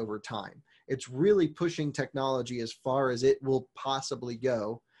decrease over time. It's really pushing technology as far as it will possibly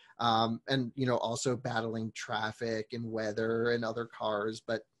go. And, also battling traffic and weather and other cars,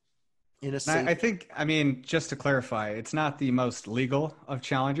 but in a safe. I think, just to clarify, it's not the most legal of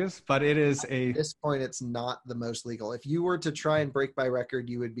challenges, but it is At this point, it's not the most legal. If you were to try and break by record,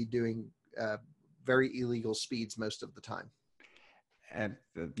 you would be doing very illegal speeds most of the time. And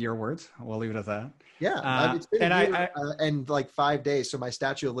your words, we'll leave it at that. Yeah, it's been a year, and like 5 days, so my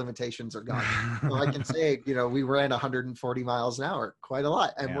statute of limitations are gone. So I can say, we ran 140 miles an hour, quite a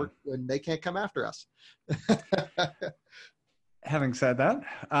lot, and and they can't come after us. Having said that,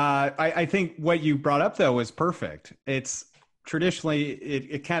 I think what you brought up though was perfect. It's traditionally,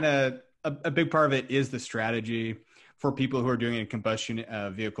 it kind of, a big part of it is the strategy for people who are doing it in combustion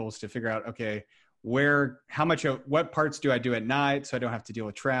vehicles to figure out, okay, what parts do I do at night so I don't have to deal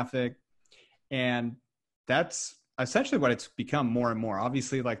with traffic. And that's essentially what it's become more and more.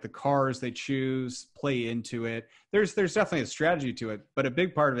 Obviously, like the cars they choose play into it. There's definitely a strategy to it, but a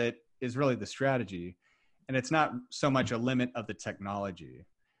big part of it is really the strategy. And it's not so much a limit of the technology.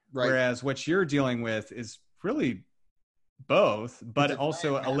 Right. Whereas what you're dealing with is really both, but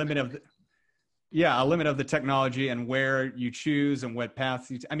also a limit of a limit of the technology and where you choose and what path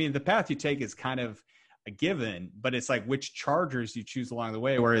the path you take is kind of a given, but it's like which chargers you choose along the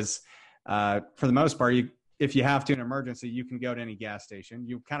way. Whereas for the most part, if you have to in an emergency, you can go to any gas station.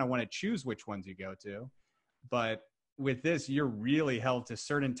 You kind of want to choose which ones you go to. But with this, you're really held to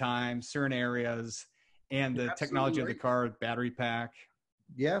certain times, certain areas, and the technology of the car, battery pack.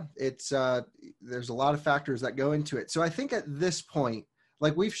 Yeah, it's there's a lot of factors that go into it. So I think at this point,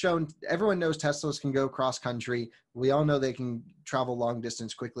 like we've shown, everyone knows Teslas can go cross country. We all know they can travel long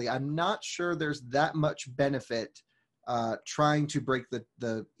distance quickly. I'm not sure there's that much benefit trying to break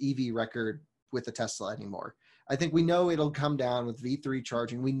the EV record with the Tesla anymore. I think we know it'll come down with V3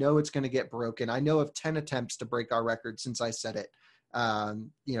 charging. We know it's going to get broken. I know of 10 attempts to break our record since I said it.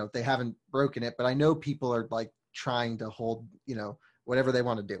 They haven't broken it, but I know people are like trying to hold, whatever they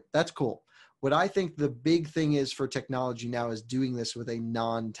want to do. That's cool. What I think the big thing is for technology now is doing this with a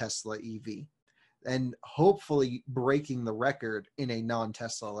non-Tesla EV and hopefully breaking the record in a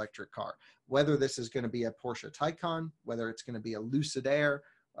non-Tesla electric car, whether this is going to be a Porsche Taycan, whether it's going to be a Lucid Air.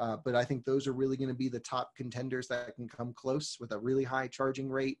 But I think those are really going to be the top contenders that can come close with a really high charging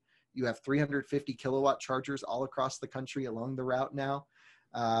rate. You have 350 kilowatt chargers all across the country along the route now.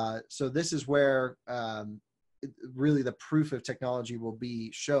 So this is where really the proof of technology will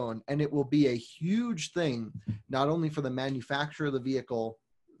be shown, and it will be a huge thing, not only for the manufacturer of the vehicle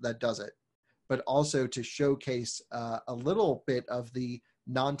that does it, but also to showcase a little bit of the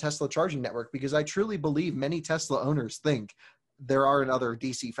non-Tesla charging network, because I truly believe many Tesla owners think there aren't other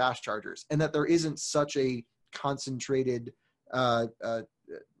DC fast chargers and that there isn't such a concentrated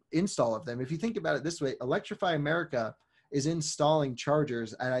install of them. If you think about it this way, Electrify America is installing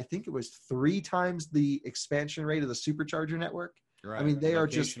chargers, and I think it was 3 times the expansion rate of the supercharger network. Right. I mean, they are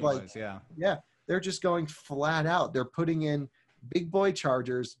just like, they're just going flat out. They're putting in big boy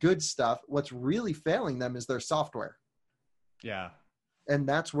chargers, good stuff. What's really failing them is their software. Yeah. And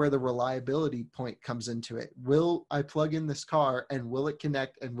that's where the reliability point comes into it. Will I plug in this car and will it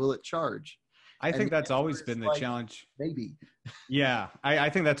connect and will it charge? I think that's always been the challenge. Maybe. Yeah.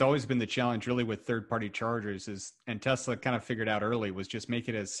 I think that's always been the challenge really with third-party chargers and Tesla kind of figured out early was just make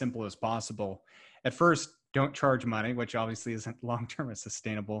it as simple as possible. At first, don't charge money, which obviously isn't long-term as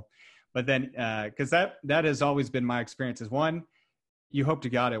sustainable. But then, because that has always been my experience is 1, you hope to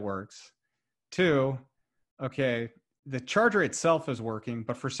God it works. 2, okay, the charger itself is working,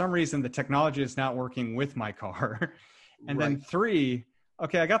 but for some reason the technology is not working with my car. And then 3,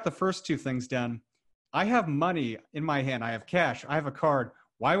 okay, I got the first 2 things done. I have money in my hand. I have cash. I have a card.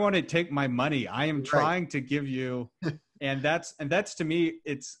 Why won't it take my money? I am trying to give you, and that's to me,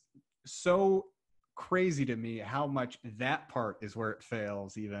 it's so crazy to me how much that part is where it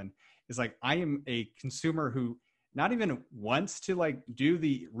fails even. It's like, I am a consumer who not even wants to like do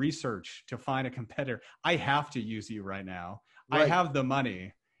the research to find a competitor. I have to use you right now. Right. I have the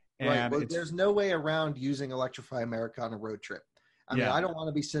money. And well, there's no way around using Electrify America on a road trip. I mean, I don't want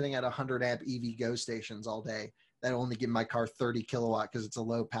to be sitting at 100 amp EV Go stations all day that only give my car 30 kilowatt because it's a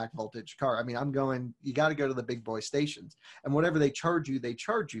low pack voltage car. I mean, you got to go to the big boy stations, and whatever they charge you, they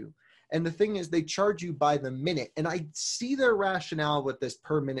charge you. And the thing is, they charge you by the minute. And I see their rationale with this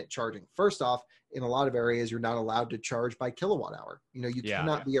per minute charging. First off, in a lot of areas, you're not allowed to charge by kilowatt hour. You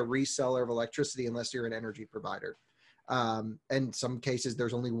cannot be a reseller of electricity unless you're an energy provider. In some cases,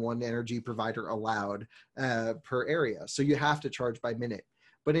 there's only one energy provider allowed per area. So you have to charge by minute.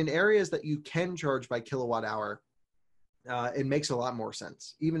 But in areas that you can charge by kilowatt hour, it makes a lot more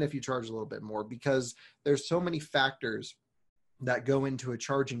sense, even if you charge a little bit more, because there's so many factors that go into a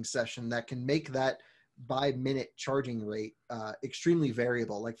charging session that can make that by minute charging rate extremely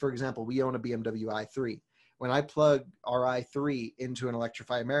variable. Like, for example, we own a BMW i3. When I plug our i3 into an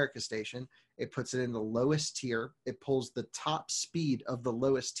Electrify America station, it puts it in the lowest tier. It pulls the top speed of the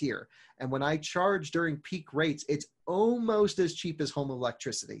lowest tier. And when I charge during peak rates, it's almost as cheap as home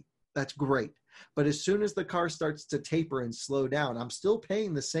electricity. That's great. But as soon as the car starts to taper and slow down, I'm still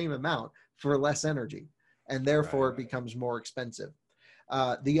paying the same amount for less energy. And therefore it becomes more expensive.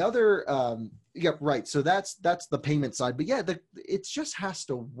 The other, so that's the payment side. But it just has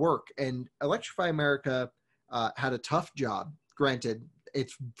to work. And Electrify America had a tough job. Granted,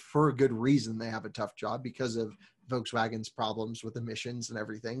 it's for a good reason they have a tough job because of Volkswagen's problems with emissions and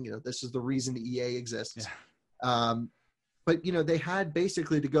everything. You know, this is the reason EA exists. Yeah. But, you know, they had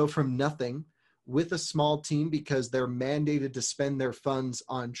basically to go from nothing with a small team because they're mandated to spend their funds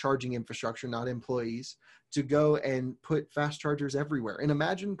on charging infrastructure, not employees, to go and put fast chargers everywhere. And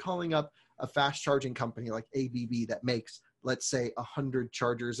imagine calling up a fast charging company like ABB that makes, let's say, 100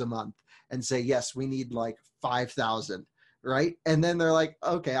 chargers a month and say, yes, we need like 5,000, right? And then they're like,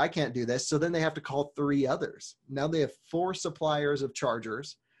 okay, I can't do this. So then they have to call 3 others. Now they have 4 suppliers of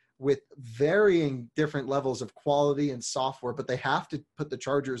chargers with varying different levels of quality and software, but they have to put the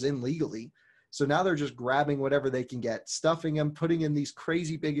chargers in legally. So now they're just grabbing whatever they can get, stuffing them, putting in these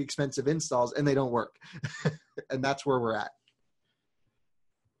crazy big expensive installs, and they don't work. And that's where we're at.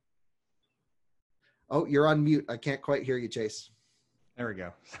 Oh, you're on mute. I can't quite hear you, Chase. There we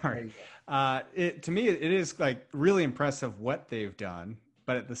go. Sorry. To me, it is like really impressive what they've done,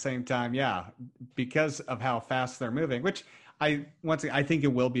 but at the same time, yeah, because of how fast they're moving, which I think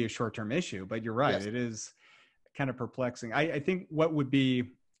it will be a short-term issue, but you're right. Yes. It is kind of perplexing. I think what would be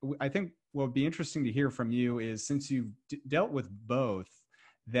interesting to hear from you is, since you've dealt with both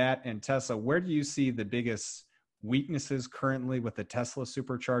that and Tesla, where do you see the biggest weaknesses currently with the Tesla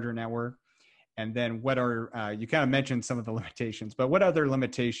supercharger network? And then what are, you kind of mentioned some of the limitations, but what other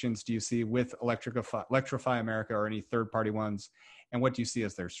limitations do you see with Electrify America or any third-party ones? And what do you see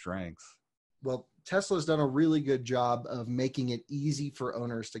as their strengths? Well, Tesla's done a really good job of making it easy for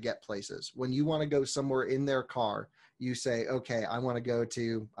owners to get places. When you want to go somewhere in their car, you say, okay, I want to go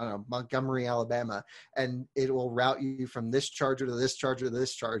to, I don't know, Montgomery, Alabama, and it will route you from this charger to this charger to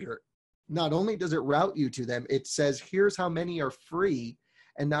this charger. Not only does it route you to them, it says, here's how many are free.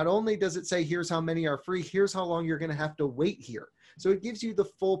 And not only does it say, here's how many are free, here's how long you're going to have to wait here. So it gives you the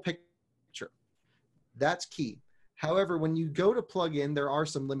full picture. That's key. However, when you go to plug in, there are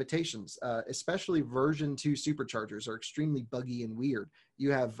some limitations, especially version 2 superchargers are extremely buggy and weird.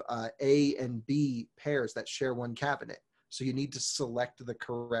 You have A and B pairs that share one cabinet. So you need to select the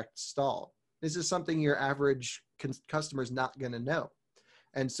correct stall. This is something your average customer is not going to know.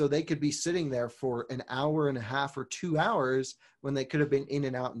 And so they could be sitting there for an hour and a half or 2 hours when they could have been in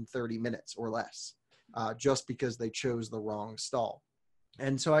and out in 30 minutes or less, just because they chose the wrong stall.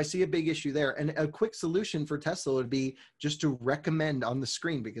 And so I see a big issue there. And a quick solution for Tesla would be just to recommend on the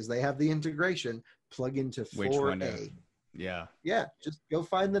screen, because they have the integration, plug into 4A. Yeah. Yeah. Just go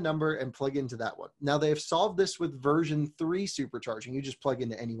find the number and plug into that one. Now they have solved this with version 3 supercharging. You just plug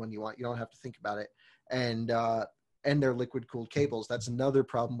into any one you want. You don't have to think about it. And their liquid cooled cables. That's another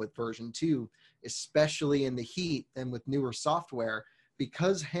problem with version 2, especially in the heat and with newer software,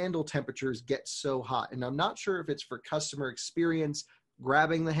 because handle temperatures get so hot. And I'm not sure if it's for customer experience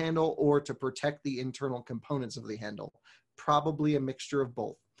grabbing the handle or to protect the internal components of the handle. Probably a mixture of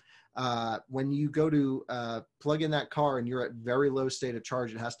both. When you go to plug in that car and you're at very low state of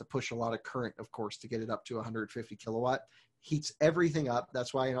charge, it has to push a lot of current, of course, to get it up to 150 kilowatt. Heats everything up.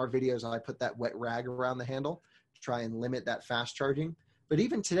 That's why in our videos, I put that wet rag around the handle to try and limit that fast charging. But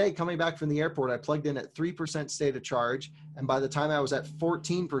even today, coming back from the airport, I plugged in at 3% state of charge. And by the time I was at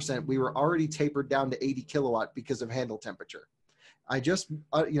 14%, we were already tapered down to 80 kilowatt because of handle temperature. I just,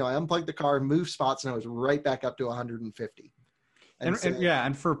 I unplugged the car, moved spots, and I was right back up to 150.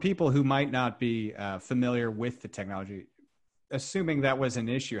 And for people who might not be familiar with the technology, assuming that was an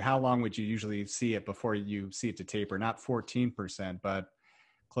issue, how long would you usually see it before you see it to taper? Not 14%, but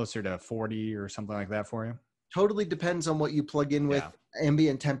closer to 40 or something like that for you? Totally depends on what you plug in with,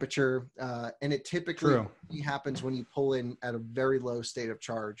 ambient temperature. And it typically happens when you pull in at a very low state of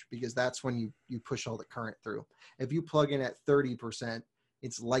charge, because that's when you push all the current through. If you plug in at 30%,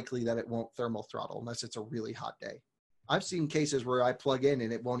 it's likely that it won't thermal throttle unless it's a really hot day. I've seen cases where I plug in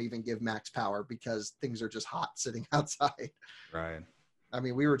and it won't even give max power because things are just hot sitting outside. Right. I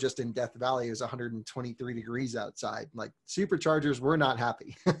mean, we were just in Death Valley. It was 123 degrees outside. Like, superchargers were not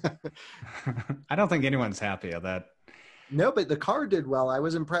happy. I don't think anyone's happy at that. No, but the car did well. I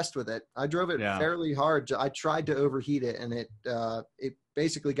was impressed with it. I drove it fairly hard. I tried to overheat it, and it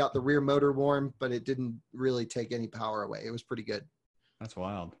basically got the rear motor warm, but it didn't really take any power away. It was pretty good. That's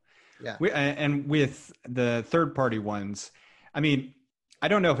wild. Yeah. And with the third-party ones, I mean, I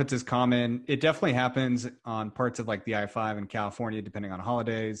don't know if it's as common. It definitely happens on parts of like the I-5 in California, depending on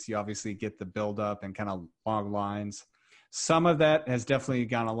holidays. You obviously get the buildup and kind of long lines. Some of that has definitely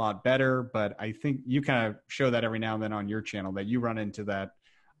gotten a lot better, but I think you kind of show that every now and then on your channel, that you run into that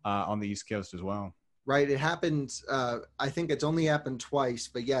on the East Coast as well. Right. It happens. I think it's only happened twice,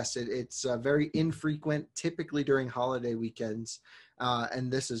 but yes, it's very infrequent, typically during holiday weekends.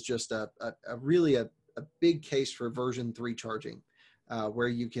 And this is just a really big case for version 3 charging. Where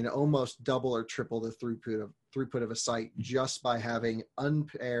you can almost double or triple the throughput throughput of a site just by having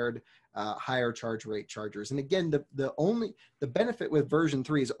unpaired higher charge rate chargers. And again, the benefit with version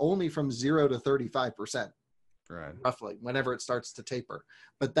 3 is only from 0 to 35%, Right. roughly, whenever it starts to taper.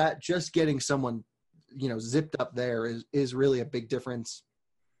 But that just getting someone, zipped up there is really a big difference.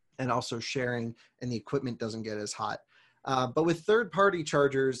 And also sharing, and the equipment doesn't get as hot. But with third-party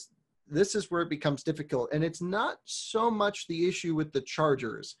chargers, this is where it becomes difficult. And it's not so much the issue with the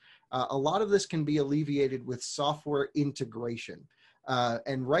chargers. A lot of this can be alleviated with software integration.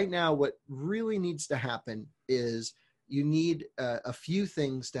 And right now, what really needs to happen is you need a few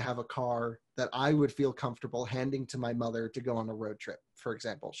things to have a car that I would feel comfortable handing to my mother to go on a road trip. For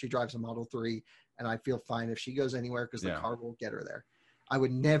example, she drives a Model 3, and I feel fine if she goes anywhere because the car will get her there. I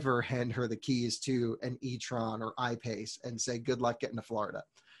would never hand her the keys to an e-tron or I-Pace and say, good luck getting to Florida.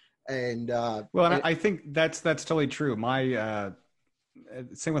 And I think that's totally true. My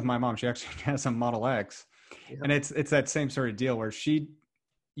same with my mom. She actually has a Model X, and it's that same sort of deal where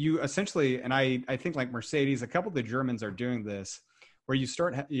you essentially, and I think like Mercedes, a couple of the Germans are doing this, where you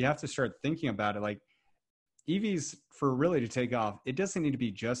have to start thinking about it. Like EVs, for really to take off, it doesn't need to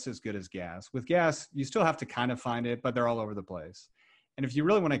be just as good as gas. With gas, you still have to kind of find it, but they're all over the place. And if you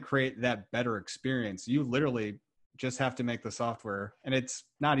really want to create that better experience, you literally just have to make the software, and it's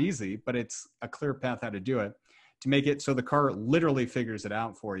not easy, but it's a clear path how to do it, to make it so the car literally figures it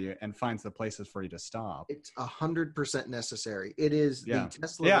out for you and finds the places for you to stop. It's 100% necessary. It is the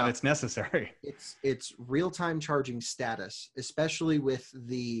Tesla. Yeah, it's necessary. It's real-time charging status, especially with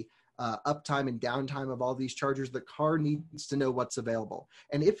the uptime and downtime of all these chargers. The car needs to know what's available.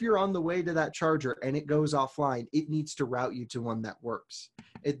 And if you're on the way to that charger and it goes offline, it needs to route you to one that works.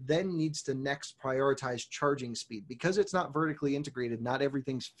 It then needs to next prioritize charging speed. Because it's not vertically integrated, not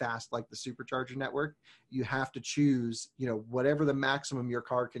everything's fast like the supercharger network. You have to choose, whatever the maximum your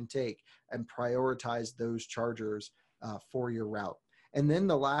car can take and prioritize those chargers for your route. And then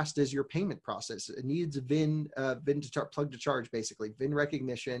the last is your payment process. It needs VIN plug to charge, basically. VIN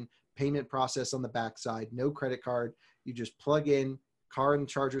recognition, payment process on the backside, no credit card. You just plug in, car and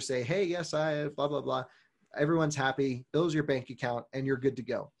charger say, hey, yes, I have blah, blah, blah. Everyone's happy, bills your bank account, and you're good to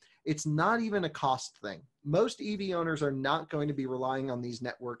go. It's not even a cost thing. Most EV owners are not going to be relying on these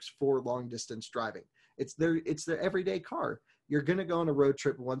networks for long distance driving. It's their everyday car. You're going to go on a road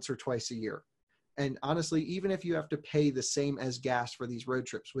trip once or twice a year. And honestly, even if you have to pay the same as gas for these road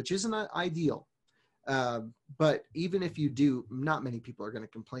trips, which isn't ideal, but even if you do, not many people are going to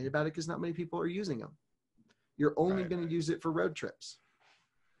complain about it because not many people are using them. You're only going to use it for road trips.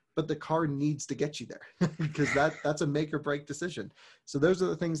 But the car needs to get you there because that's a make or break decision. So those are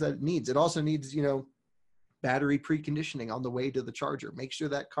the things that it needs. It also needs, battery preconditioning on the way to the charger. Make sure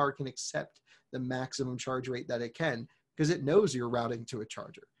that car can accept the maximum charge rate that it can because it knows you're routing to a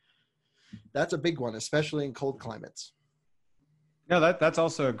charger. That's a big one, especially in cold climates. No, that's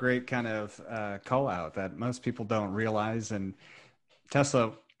also a great kind of call out that most people don't realize. And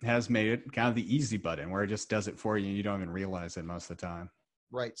Tesla has made it kind of the easy button where it just does it for you and you don't even realize it most of the time.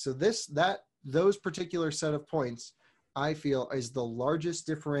 Right. So those particular set of points, I feel, is the largest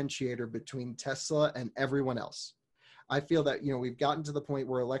differentiator between Tesla and everyone else. I feel that, we've gotten to the point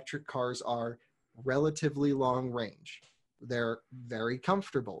where electric cars are relatively long range. They're very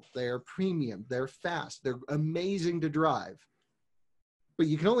comfortable. They're premium. They're fast. They're amazing to drive. But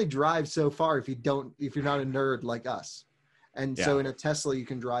you can only drive so far if you're not a nerd like us. And so in a Tesla, you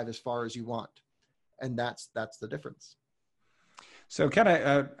can drive as far as you want. And that's the difference. So kind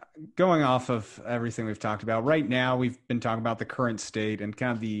of going off of everything we've talked about right now, we've been talking about the current state and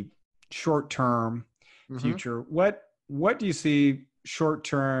kind of the short-term future. What do you see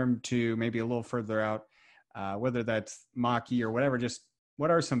short-term to maybe a little further out, whether that's Mach-E or whatever, just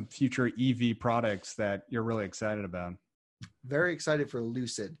what are some future EV products that you're really excited about? Very excited for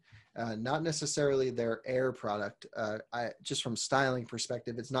Lucid. Not necessarily their Air product. Just from styling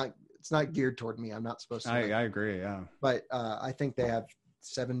perspective, it's not geared toward me. I'm not supposed to. I agree. Yeah. But I think they have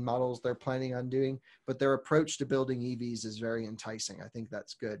 7 models they're planning on doing. But their approach to building EVs is very enticing. I think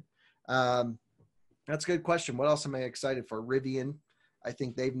that's good. That's a good question. What else am I excited for? Rivian. I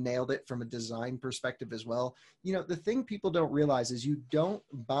think they've nailed it from a design perspective as well. The thing people don't realize is you don't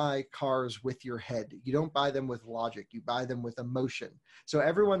buy cars with your head. You don't buy them with logic. You buy them with emotion. So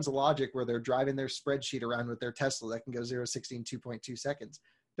everyone's logic where they're driving their spreadsheet around with their Tesla that can go 0-60 in 2.2 seconds.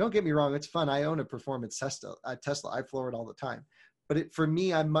 Don't get me wrong. It's fun. I own a performance Tesla. I floor it all the time. But for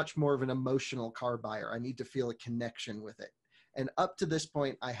me, I'm much more of an emotional car buyer. I need to feel a connection with it. And up to this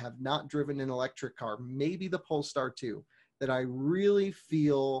point, I have not driven an electric car, maybe the Polestar 2, that I really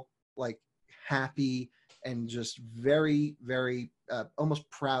feel like happy and just very, very almost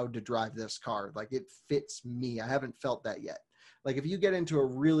proud to drive this car. Like it fits me. I haven't felt that yet. Like if you get into a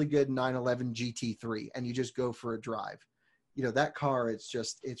really good 911 GT3 and you just go for a drive, you know, that car,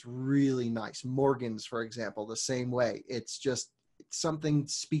 it's really nice. Morgan's, for example, the same way. It's just something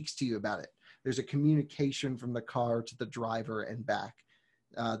speaks to you about it. There's a communication from the car to the driver and back.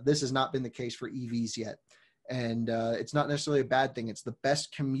 This has not been the case for EVs yet. And it's not necessarily a bad thing. It's the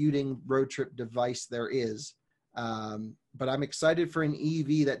best commuting road trip device there is. But I'm excited for an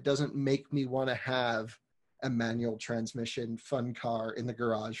EV that doesn't make me want to have a manual transmission fun car in the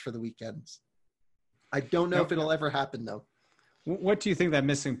garage for the weekends. I don't know if it'll ever happen, though. What do you think that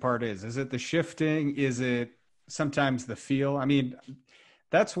missing part is? Is it the shifting? Is it sometimes the feel? I mean,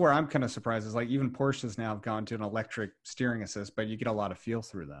 that's where I'm kind of surprised, is like even Porsches now have gone to an electric steering assist, but you get a lot of feel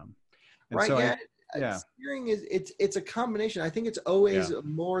through them. And right. So yeah. Steering is it's a combination. I think it's always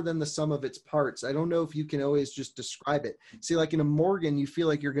more than the sum of its parts. I don't know if you can always just describe it. See, like in a Morgan, you feel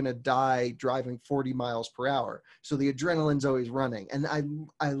like you're going to die driving 40 miles per hour. So the adrenaline's always running. And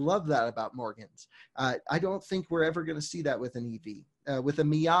I love that about Morgans. I don't think we're ever going to see that with an EV. With a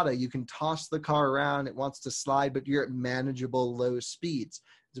Miata, you can toss the car around. It wants to slide, but you're at manageable low speeds.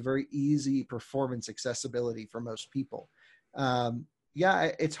 It's a very easy performance accessibility for most people.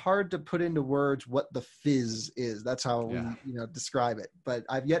 Yeah, it's hard to put into words what the fizz is. That's how we, describe it. But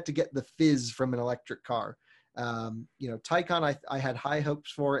I've yet to get the fizz from an electric car. Taycan, I had high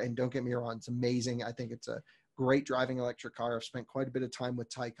hopes for, and don't get me wrong, it's amazing. I think it's a great driving electric car. I've spent quite a bit of time with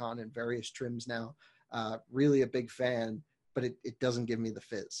Taycan in various trims now. Really a big fan, but it doesn't give me the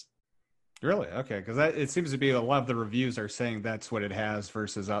fizz. Really? Okay. Because it seems to be a lot of the reviews are saying that's what it has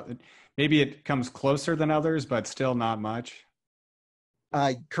versus maybe it comes closer than others, but still not much.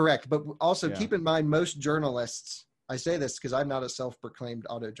 Correct. But also keep in mind, most journalists, I say this because I'm not a self-proclaimed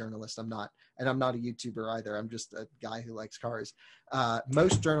auto journalist. I'm not. And I'm not a YouTuber either. I'm just a guy who likes cars.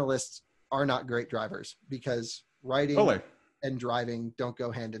 Most journalists are not great drivers because writing and driving don't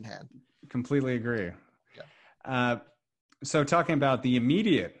go hand in hand. Completely agree. Yeah. So talking about the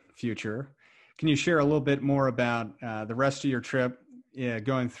immediate future, can you share a little bit more about the rest of your trip?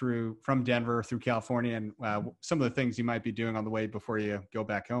 Going through from Denver through California and some of the things you might be doing on the way before you go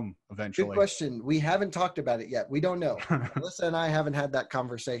back home eventually. Good question. We haven't talked about it yet. We don't know. Melissa and I haven't had that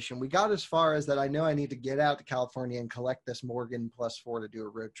conversation. We got as far as that I know I need to get out to California and collect this Morgan Plus 4 to do a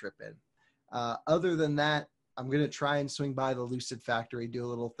road trip in. Other than that, I'm going to try and swing by the Lucid factory, do a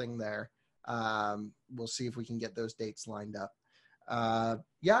little thing there. We'll see if we can get those dates lined up. I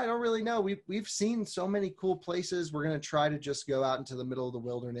don't really know. We've seen so many cool places. We're going to try to just go out into the middle of the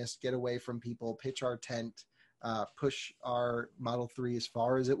wilderness, get away from people, pitch our tent, push our Model 3 as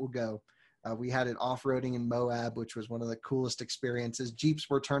far as it will go. We had it off-roading in Moab, which was one of the coolest experiences. Jeeps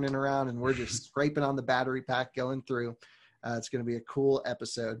were turning around and we're just scraping on the battery pack going through. It's going to be a cool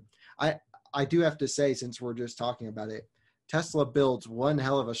episode. I do have to say, since we're just talking about it, Tesla builds one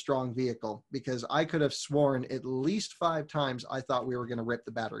hell of a strong vehicle, because I could have sworn at least 5 times I thought we were going to rip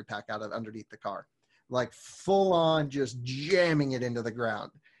the battery pack out of underneath the car, like full on just jamming it into the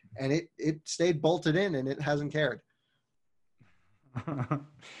ground. And it stayed bolted in and it hasn't cared.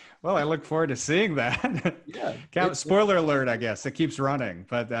 Well, I look forward to seeing that. Yeah. Spoiler alert, I guess. It keeps running.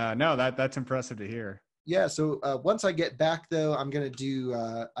 But no, that's impressive to hear. Yeah. So once I get back, though, I'm going to do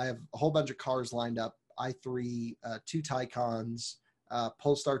I have a whole bunch of cars lined up. i3, 2 Taycans,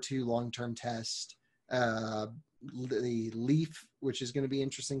 Polestar 2 long-term test, the Leaf, which is going to be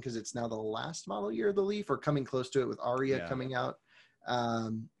interesting because it's now the last model year of the Leaf, or coming close to it with Aria coming out.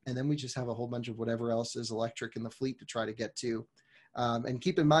 And then we just have a whole bunch of whatever else is electric in the fleet to try to get to. And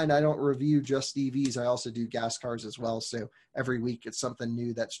keep in mind, I don't review just EVs. I also do gas cars as well. So every week it's something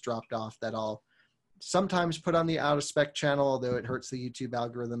new that's dropped off that I'll sometimes put on the out of spec channel, although it hurts the YouTube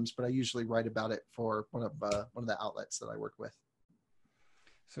algorithms, but I usually write about it for one of the outlets that I work with.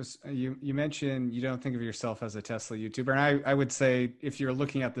 So you mentioned you don't think of yourself as a Tesla YouTuber. And I would say, if you're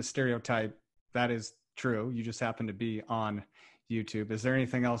looking at the stereotype, that is true. You just happen to be on YouTube. Is there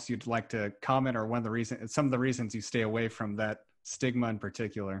anything else you'd like to comment, or some of the reasons you stay away from that stigma in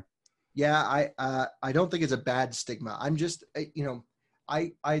particular? Yeah, I don't think it's a bad stigma. I'm just,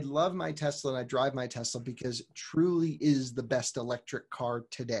 I love my Tesla and I drive my Tesla because it truly is the best electric car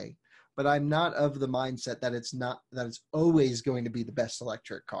today. But I'm not of the mindset that it's always going to be the best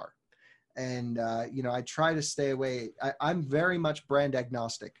electric car. And, I try to stay away. I'm very much brand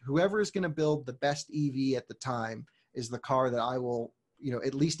agnostic. Whoever is going to build the best EV at the time is the car that I will,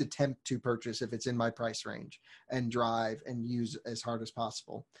 at least attempt to purchase if it's in my price range, and drive and use as hard as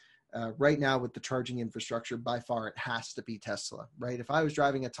possible. Right now with the charging infrastructure, by far it has to be Tesla, right? If I was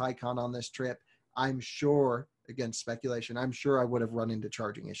driving a Taycan on this trip, I'm sure, again, speculation, I'm sure I would have run into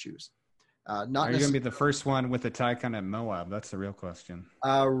charging issues. Not Are you going to be the first one with the Taycan at Moab? That's the real question.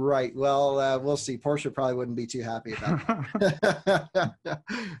 Right. Well, we'll see. Porsche probably wouldn't be too happy about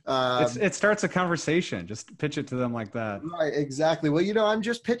that. It starts a conversation. Just pitch it to them like that. Right. Exactly. Well, I'm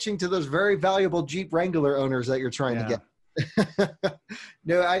just pitching to those very valuable Jeep Wrangler owners that you're trying to get.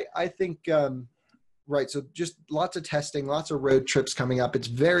 No, I think, right. So just lots of testing, lots of road trips coming up. It's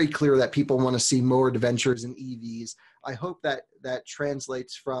very clear that people want to see more adventures in EVs. I hope that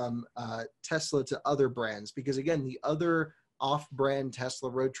translates from Tesla to other brands, because again, the other off-brand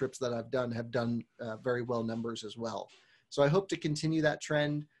Tesla road trips that I've done have done very well numbers as well. So I hope to continue that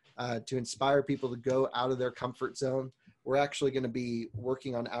trend to inspire people to go out of their comfort zone. We're actually going to be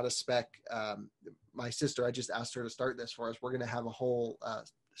working on out of spec. My sister, I just asked her to start this for us. We're going to have a whole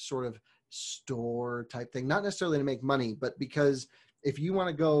sort of store type thing, not necessarily to make money, but because if you want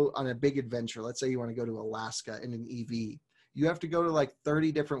to go on a big adventure, let's say you want to go to Alaska in an EV, you have to go to like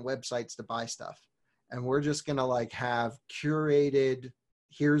 30 different websites to buy stuff. And we're just going to like have curated,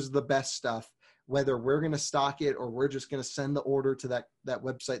 here's the best stuff, whether we're going to stock it or we're just going to send the order to that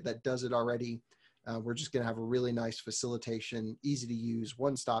website that does it already. We're just going to have a really nice facilitation, easy to use,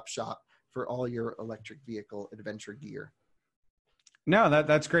 one-stop shop for all your electric vehicle adventure gear. No,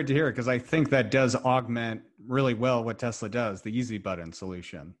 that's great to hear, because I think that does augment really well what Tesla does, the easy button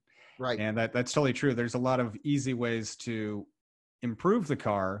solution. Right. And that's totally true. There's a lot of easy ways to improve the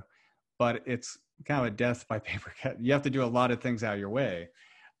car, but it's kind of a death by paper cut. You have to do a lot of things out of your way.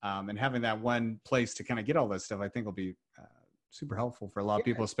 And having that one place to kind of get all this stuff, I think will be super helpful for a lot of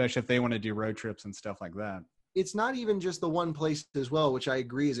people, especially if they want to do road trips and stuff like that. It's not even just the one place as well, which I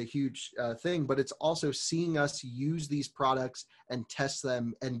agree is a huge thing, but it's also seeing us use these products and test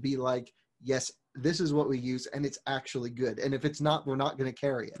them and be like, yes, this is what we use and it's actually good. And if it's not, we're not going to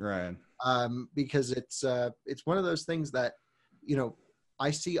carry it. Right. Because it's one of those things that, I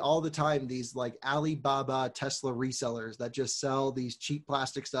see all the time, these like Alibaba Tesla resellers that just sell these cheap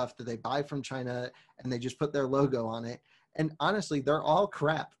plastic stuff that they buy from China and they just put their logo on it. And honestly, they're all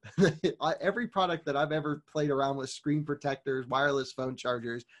crap. Every product that I've ever played around with, screen protectors, wireless phone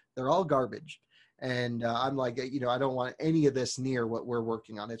chargers, they're all garbage. And I'm like, I don't want any of this near what we're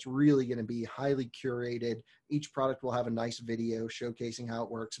working on. It's really going to be highly curated. Each product will have a nice video showcasing how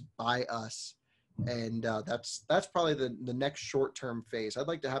it works by us. And that's probably the next short-term phase. I'd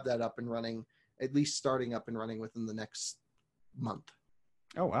like to have that up and running, at least starting up and running within the next month.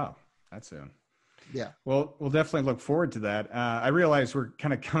 Oh, wow. That's soon. Yeah. Well, we'll definitely look forward to that. I realize we're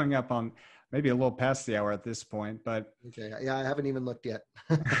kind of coming up on maybe a little past the hour at this point, but okay. Yeah, I haven't even looked yet.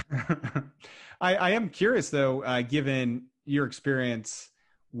 I am curious though, given your experience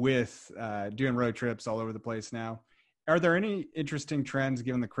with doing road trips all over the place now, are there any interesting trends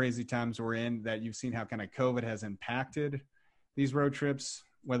given the crazy times we're in that you've seen how kind of COVID has impacted these road trips,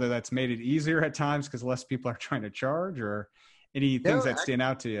 whether that's made it easier at times because less people are trying to charge, or any things that stand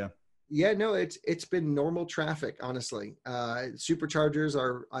out to you? Yeah, no, it's been normal traffic, honestly. Superchargers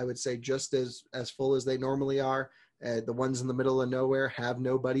are, I would say, just as full as they normally are. The ones in the middle of nowhere have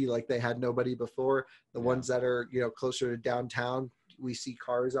nobody, like they had nobody before. The ones that are, closer to downtown, we see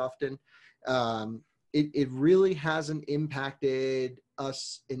cars often. It really hasn't impacted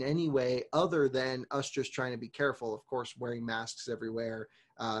us in any way other than us just trying to be careful. Of course, wearing masks everywhere,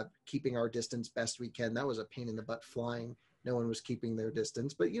 keeping our distance best we can. That was a pain in the butt flying. No one was keeping their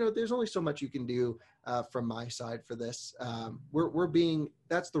distance, but there's only so much you can do from my side for this.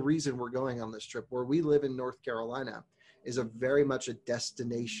 That's the reason we're going on this trip. Where we live in North Carolina is a very much a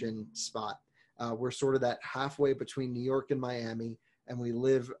destination spot. We're sort of that halfway between New York and Miami, and we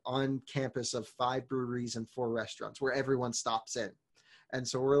live on campus of 5 breweries and 4 restaurants where everyone stops in. And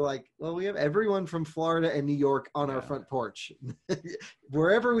so we're like, well, we have everyone from Florida and New York on our front porch.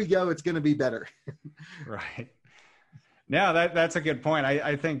 Wherever we go, it's going to be better. Right. Yeah, that's a good point.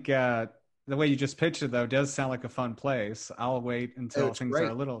 I think the way you just pitched it, though, does sound like a fun place. I'll wait until things are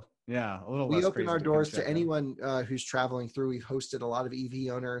a little we less open crazy our doors to out. anyone who's traveling through. We've hosted a lot of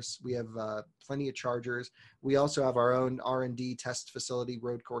EV owners. We have plenty of chargers. We also have our own R&D test facility,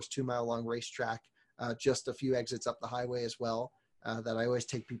 road course, 2-mile long racetrack, just a few exits up the highway as well, that I always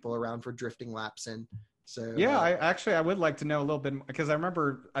take people around for drifting laps in. So yeah, I would like to know a little bit, because I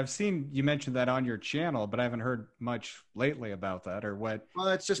remember I've seen you mentioned that on your channel, but I haven't heard much lately about that, or what. Well,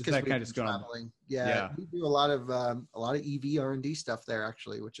 it's just because we've been traveling. On. Yeah, we do a lot of EV R&D stuff there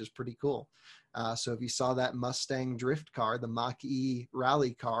actually, which is pretty cool. So if you saw that Mustang drift car, the Mach-E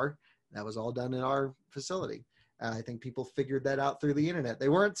rally car, that was all done in our facility. I think people figured that out through the internet. They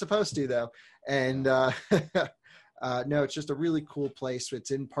weren't supposed to though, and No, it's just a really cool place.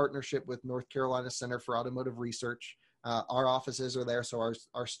 It's in partnership with North Carolina Center for Automotive Research. Our offices are there, so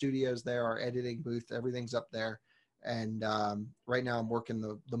our studio's there, our editing booth, everything's up there. And right now I'm working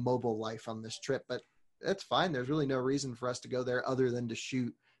the mobile life on this trip, but that's fine. There's really no reason for us to go there other than to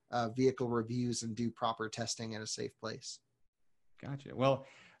shoot vehicle reviews and do proper testing in a safe place. Gotcha. Well,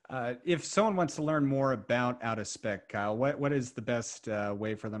 if someone wants to learn more about Out of Spec, Kyle, what is the best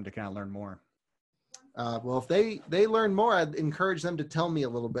way for them to kind of learn more? Well, if they learn more, I'd encourage them to tell me a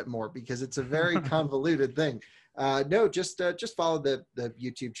little bit more, because it's a very convoluted thing. No, just follow the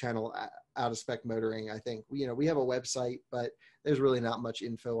YouTube channel Out of Spec Motoring. I think we have a website, but there's really not much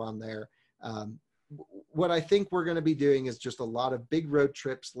info on there. What I think we're going to be doing is just a lot of big road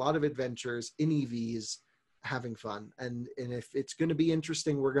trips, a lot of adventures in EVs, having fun. And if it's going to be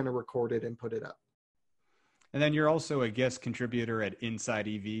interesting, we're going to record it and put it up. And then you're also a guest contributor at Inside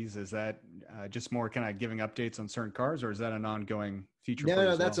EVs. Is that just more kind of giving updates on certain cars, or is that an ongoing feature?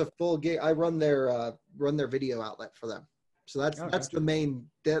 No, that's a full gig. I run their video outlet for them. So that's the main,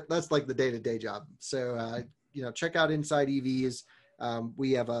 that's like the day-to-day job. So, check out Inside EVs.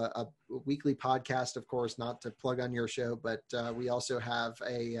 We have a weekly podcast, of course, not to plug on your show, but we also have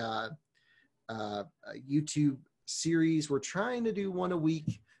a YouTube series. We're trying to do one a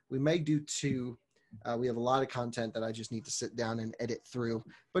week. We may do two. We have a lot of content that I just need to sit down and edit through,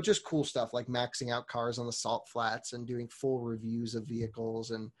 but just cool stuff like maxing out cars on the salt flats and doing full reviews of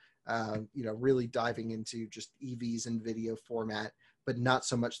vehicles and, really diving into just EVs in video format, but not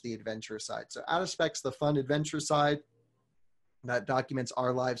so much the adventure side. So Out of Spec's the fun adventure side that documents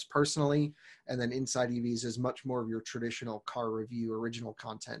our lives personally. And then Inside EVs is much more of your traditional car review, original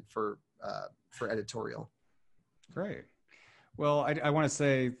content for editorial. Great. Well, I want to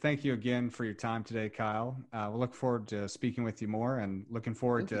say thank you again for your time today, Kyle. We'll look forward to speaking with you more and looking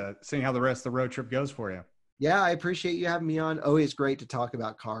forward to seeing how the rest of the road trip goes for you. Yeah, I appreciate you having me on. Always great to talk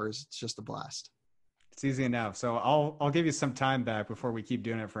about cars. It's just a blast. It's easy enough. So I'll give you some time back before we keep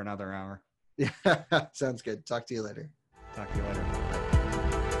doing it for another hour. Yeah, sounds good. Talk to you later. Talk to you later.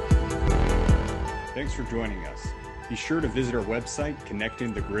 Thanks for joining us. Be sure to visit our website,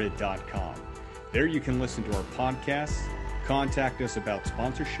 connectingthegrid.com. There you can listen to our podcasts, contact us about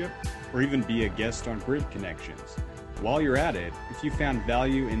sponsorship, or even be a guest on Grid Connections. While you're at it, if you found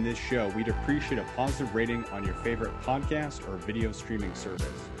value in this show, we'd appreciate a positive rating on your favorite podcast or video streaming service.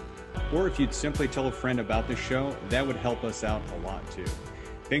 Or if you'd simply tell a friend about the show, that would help us out a lot too.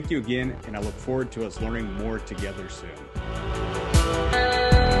 Thank you again, and I look forward to us learning more together soon.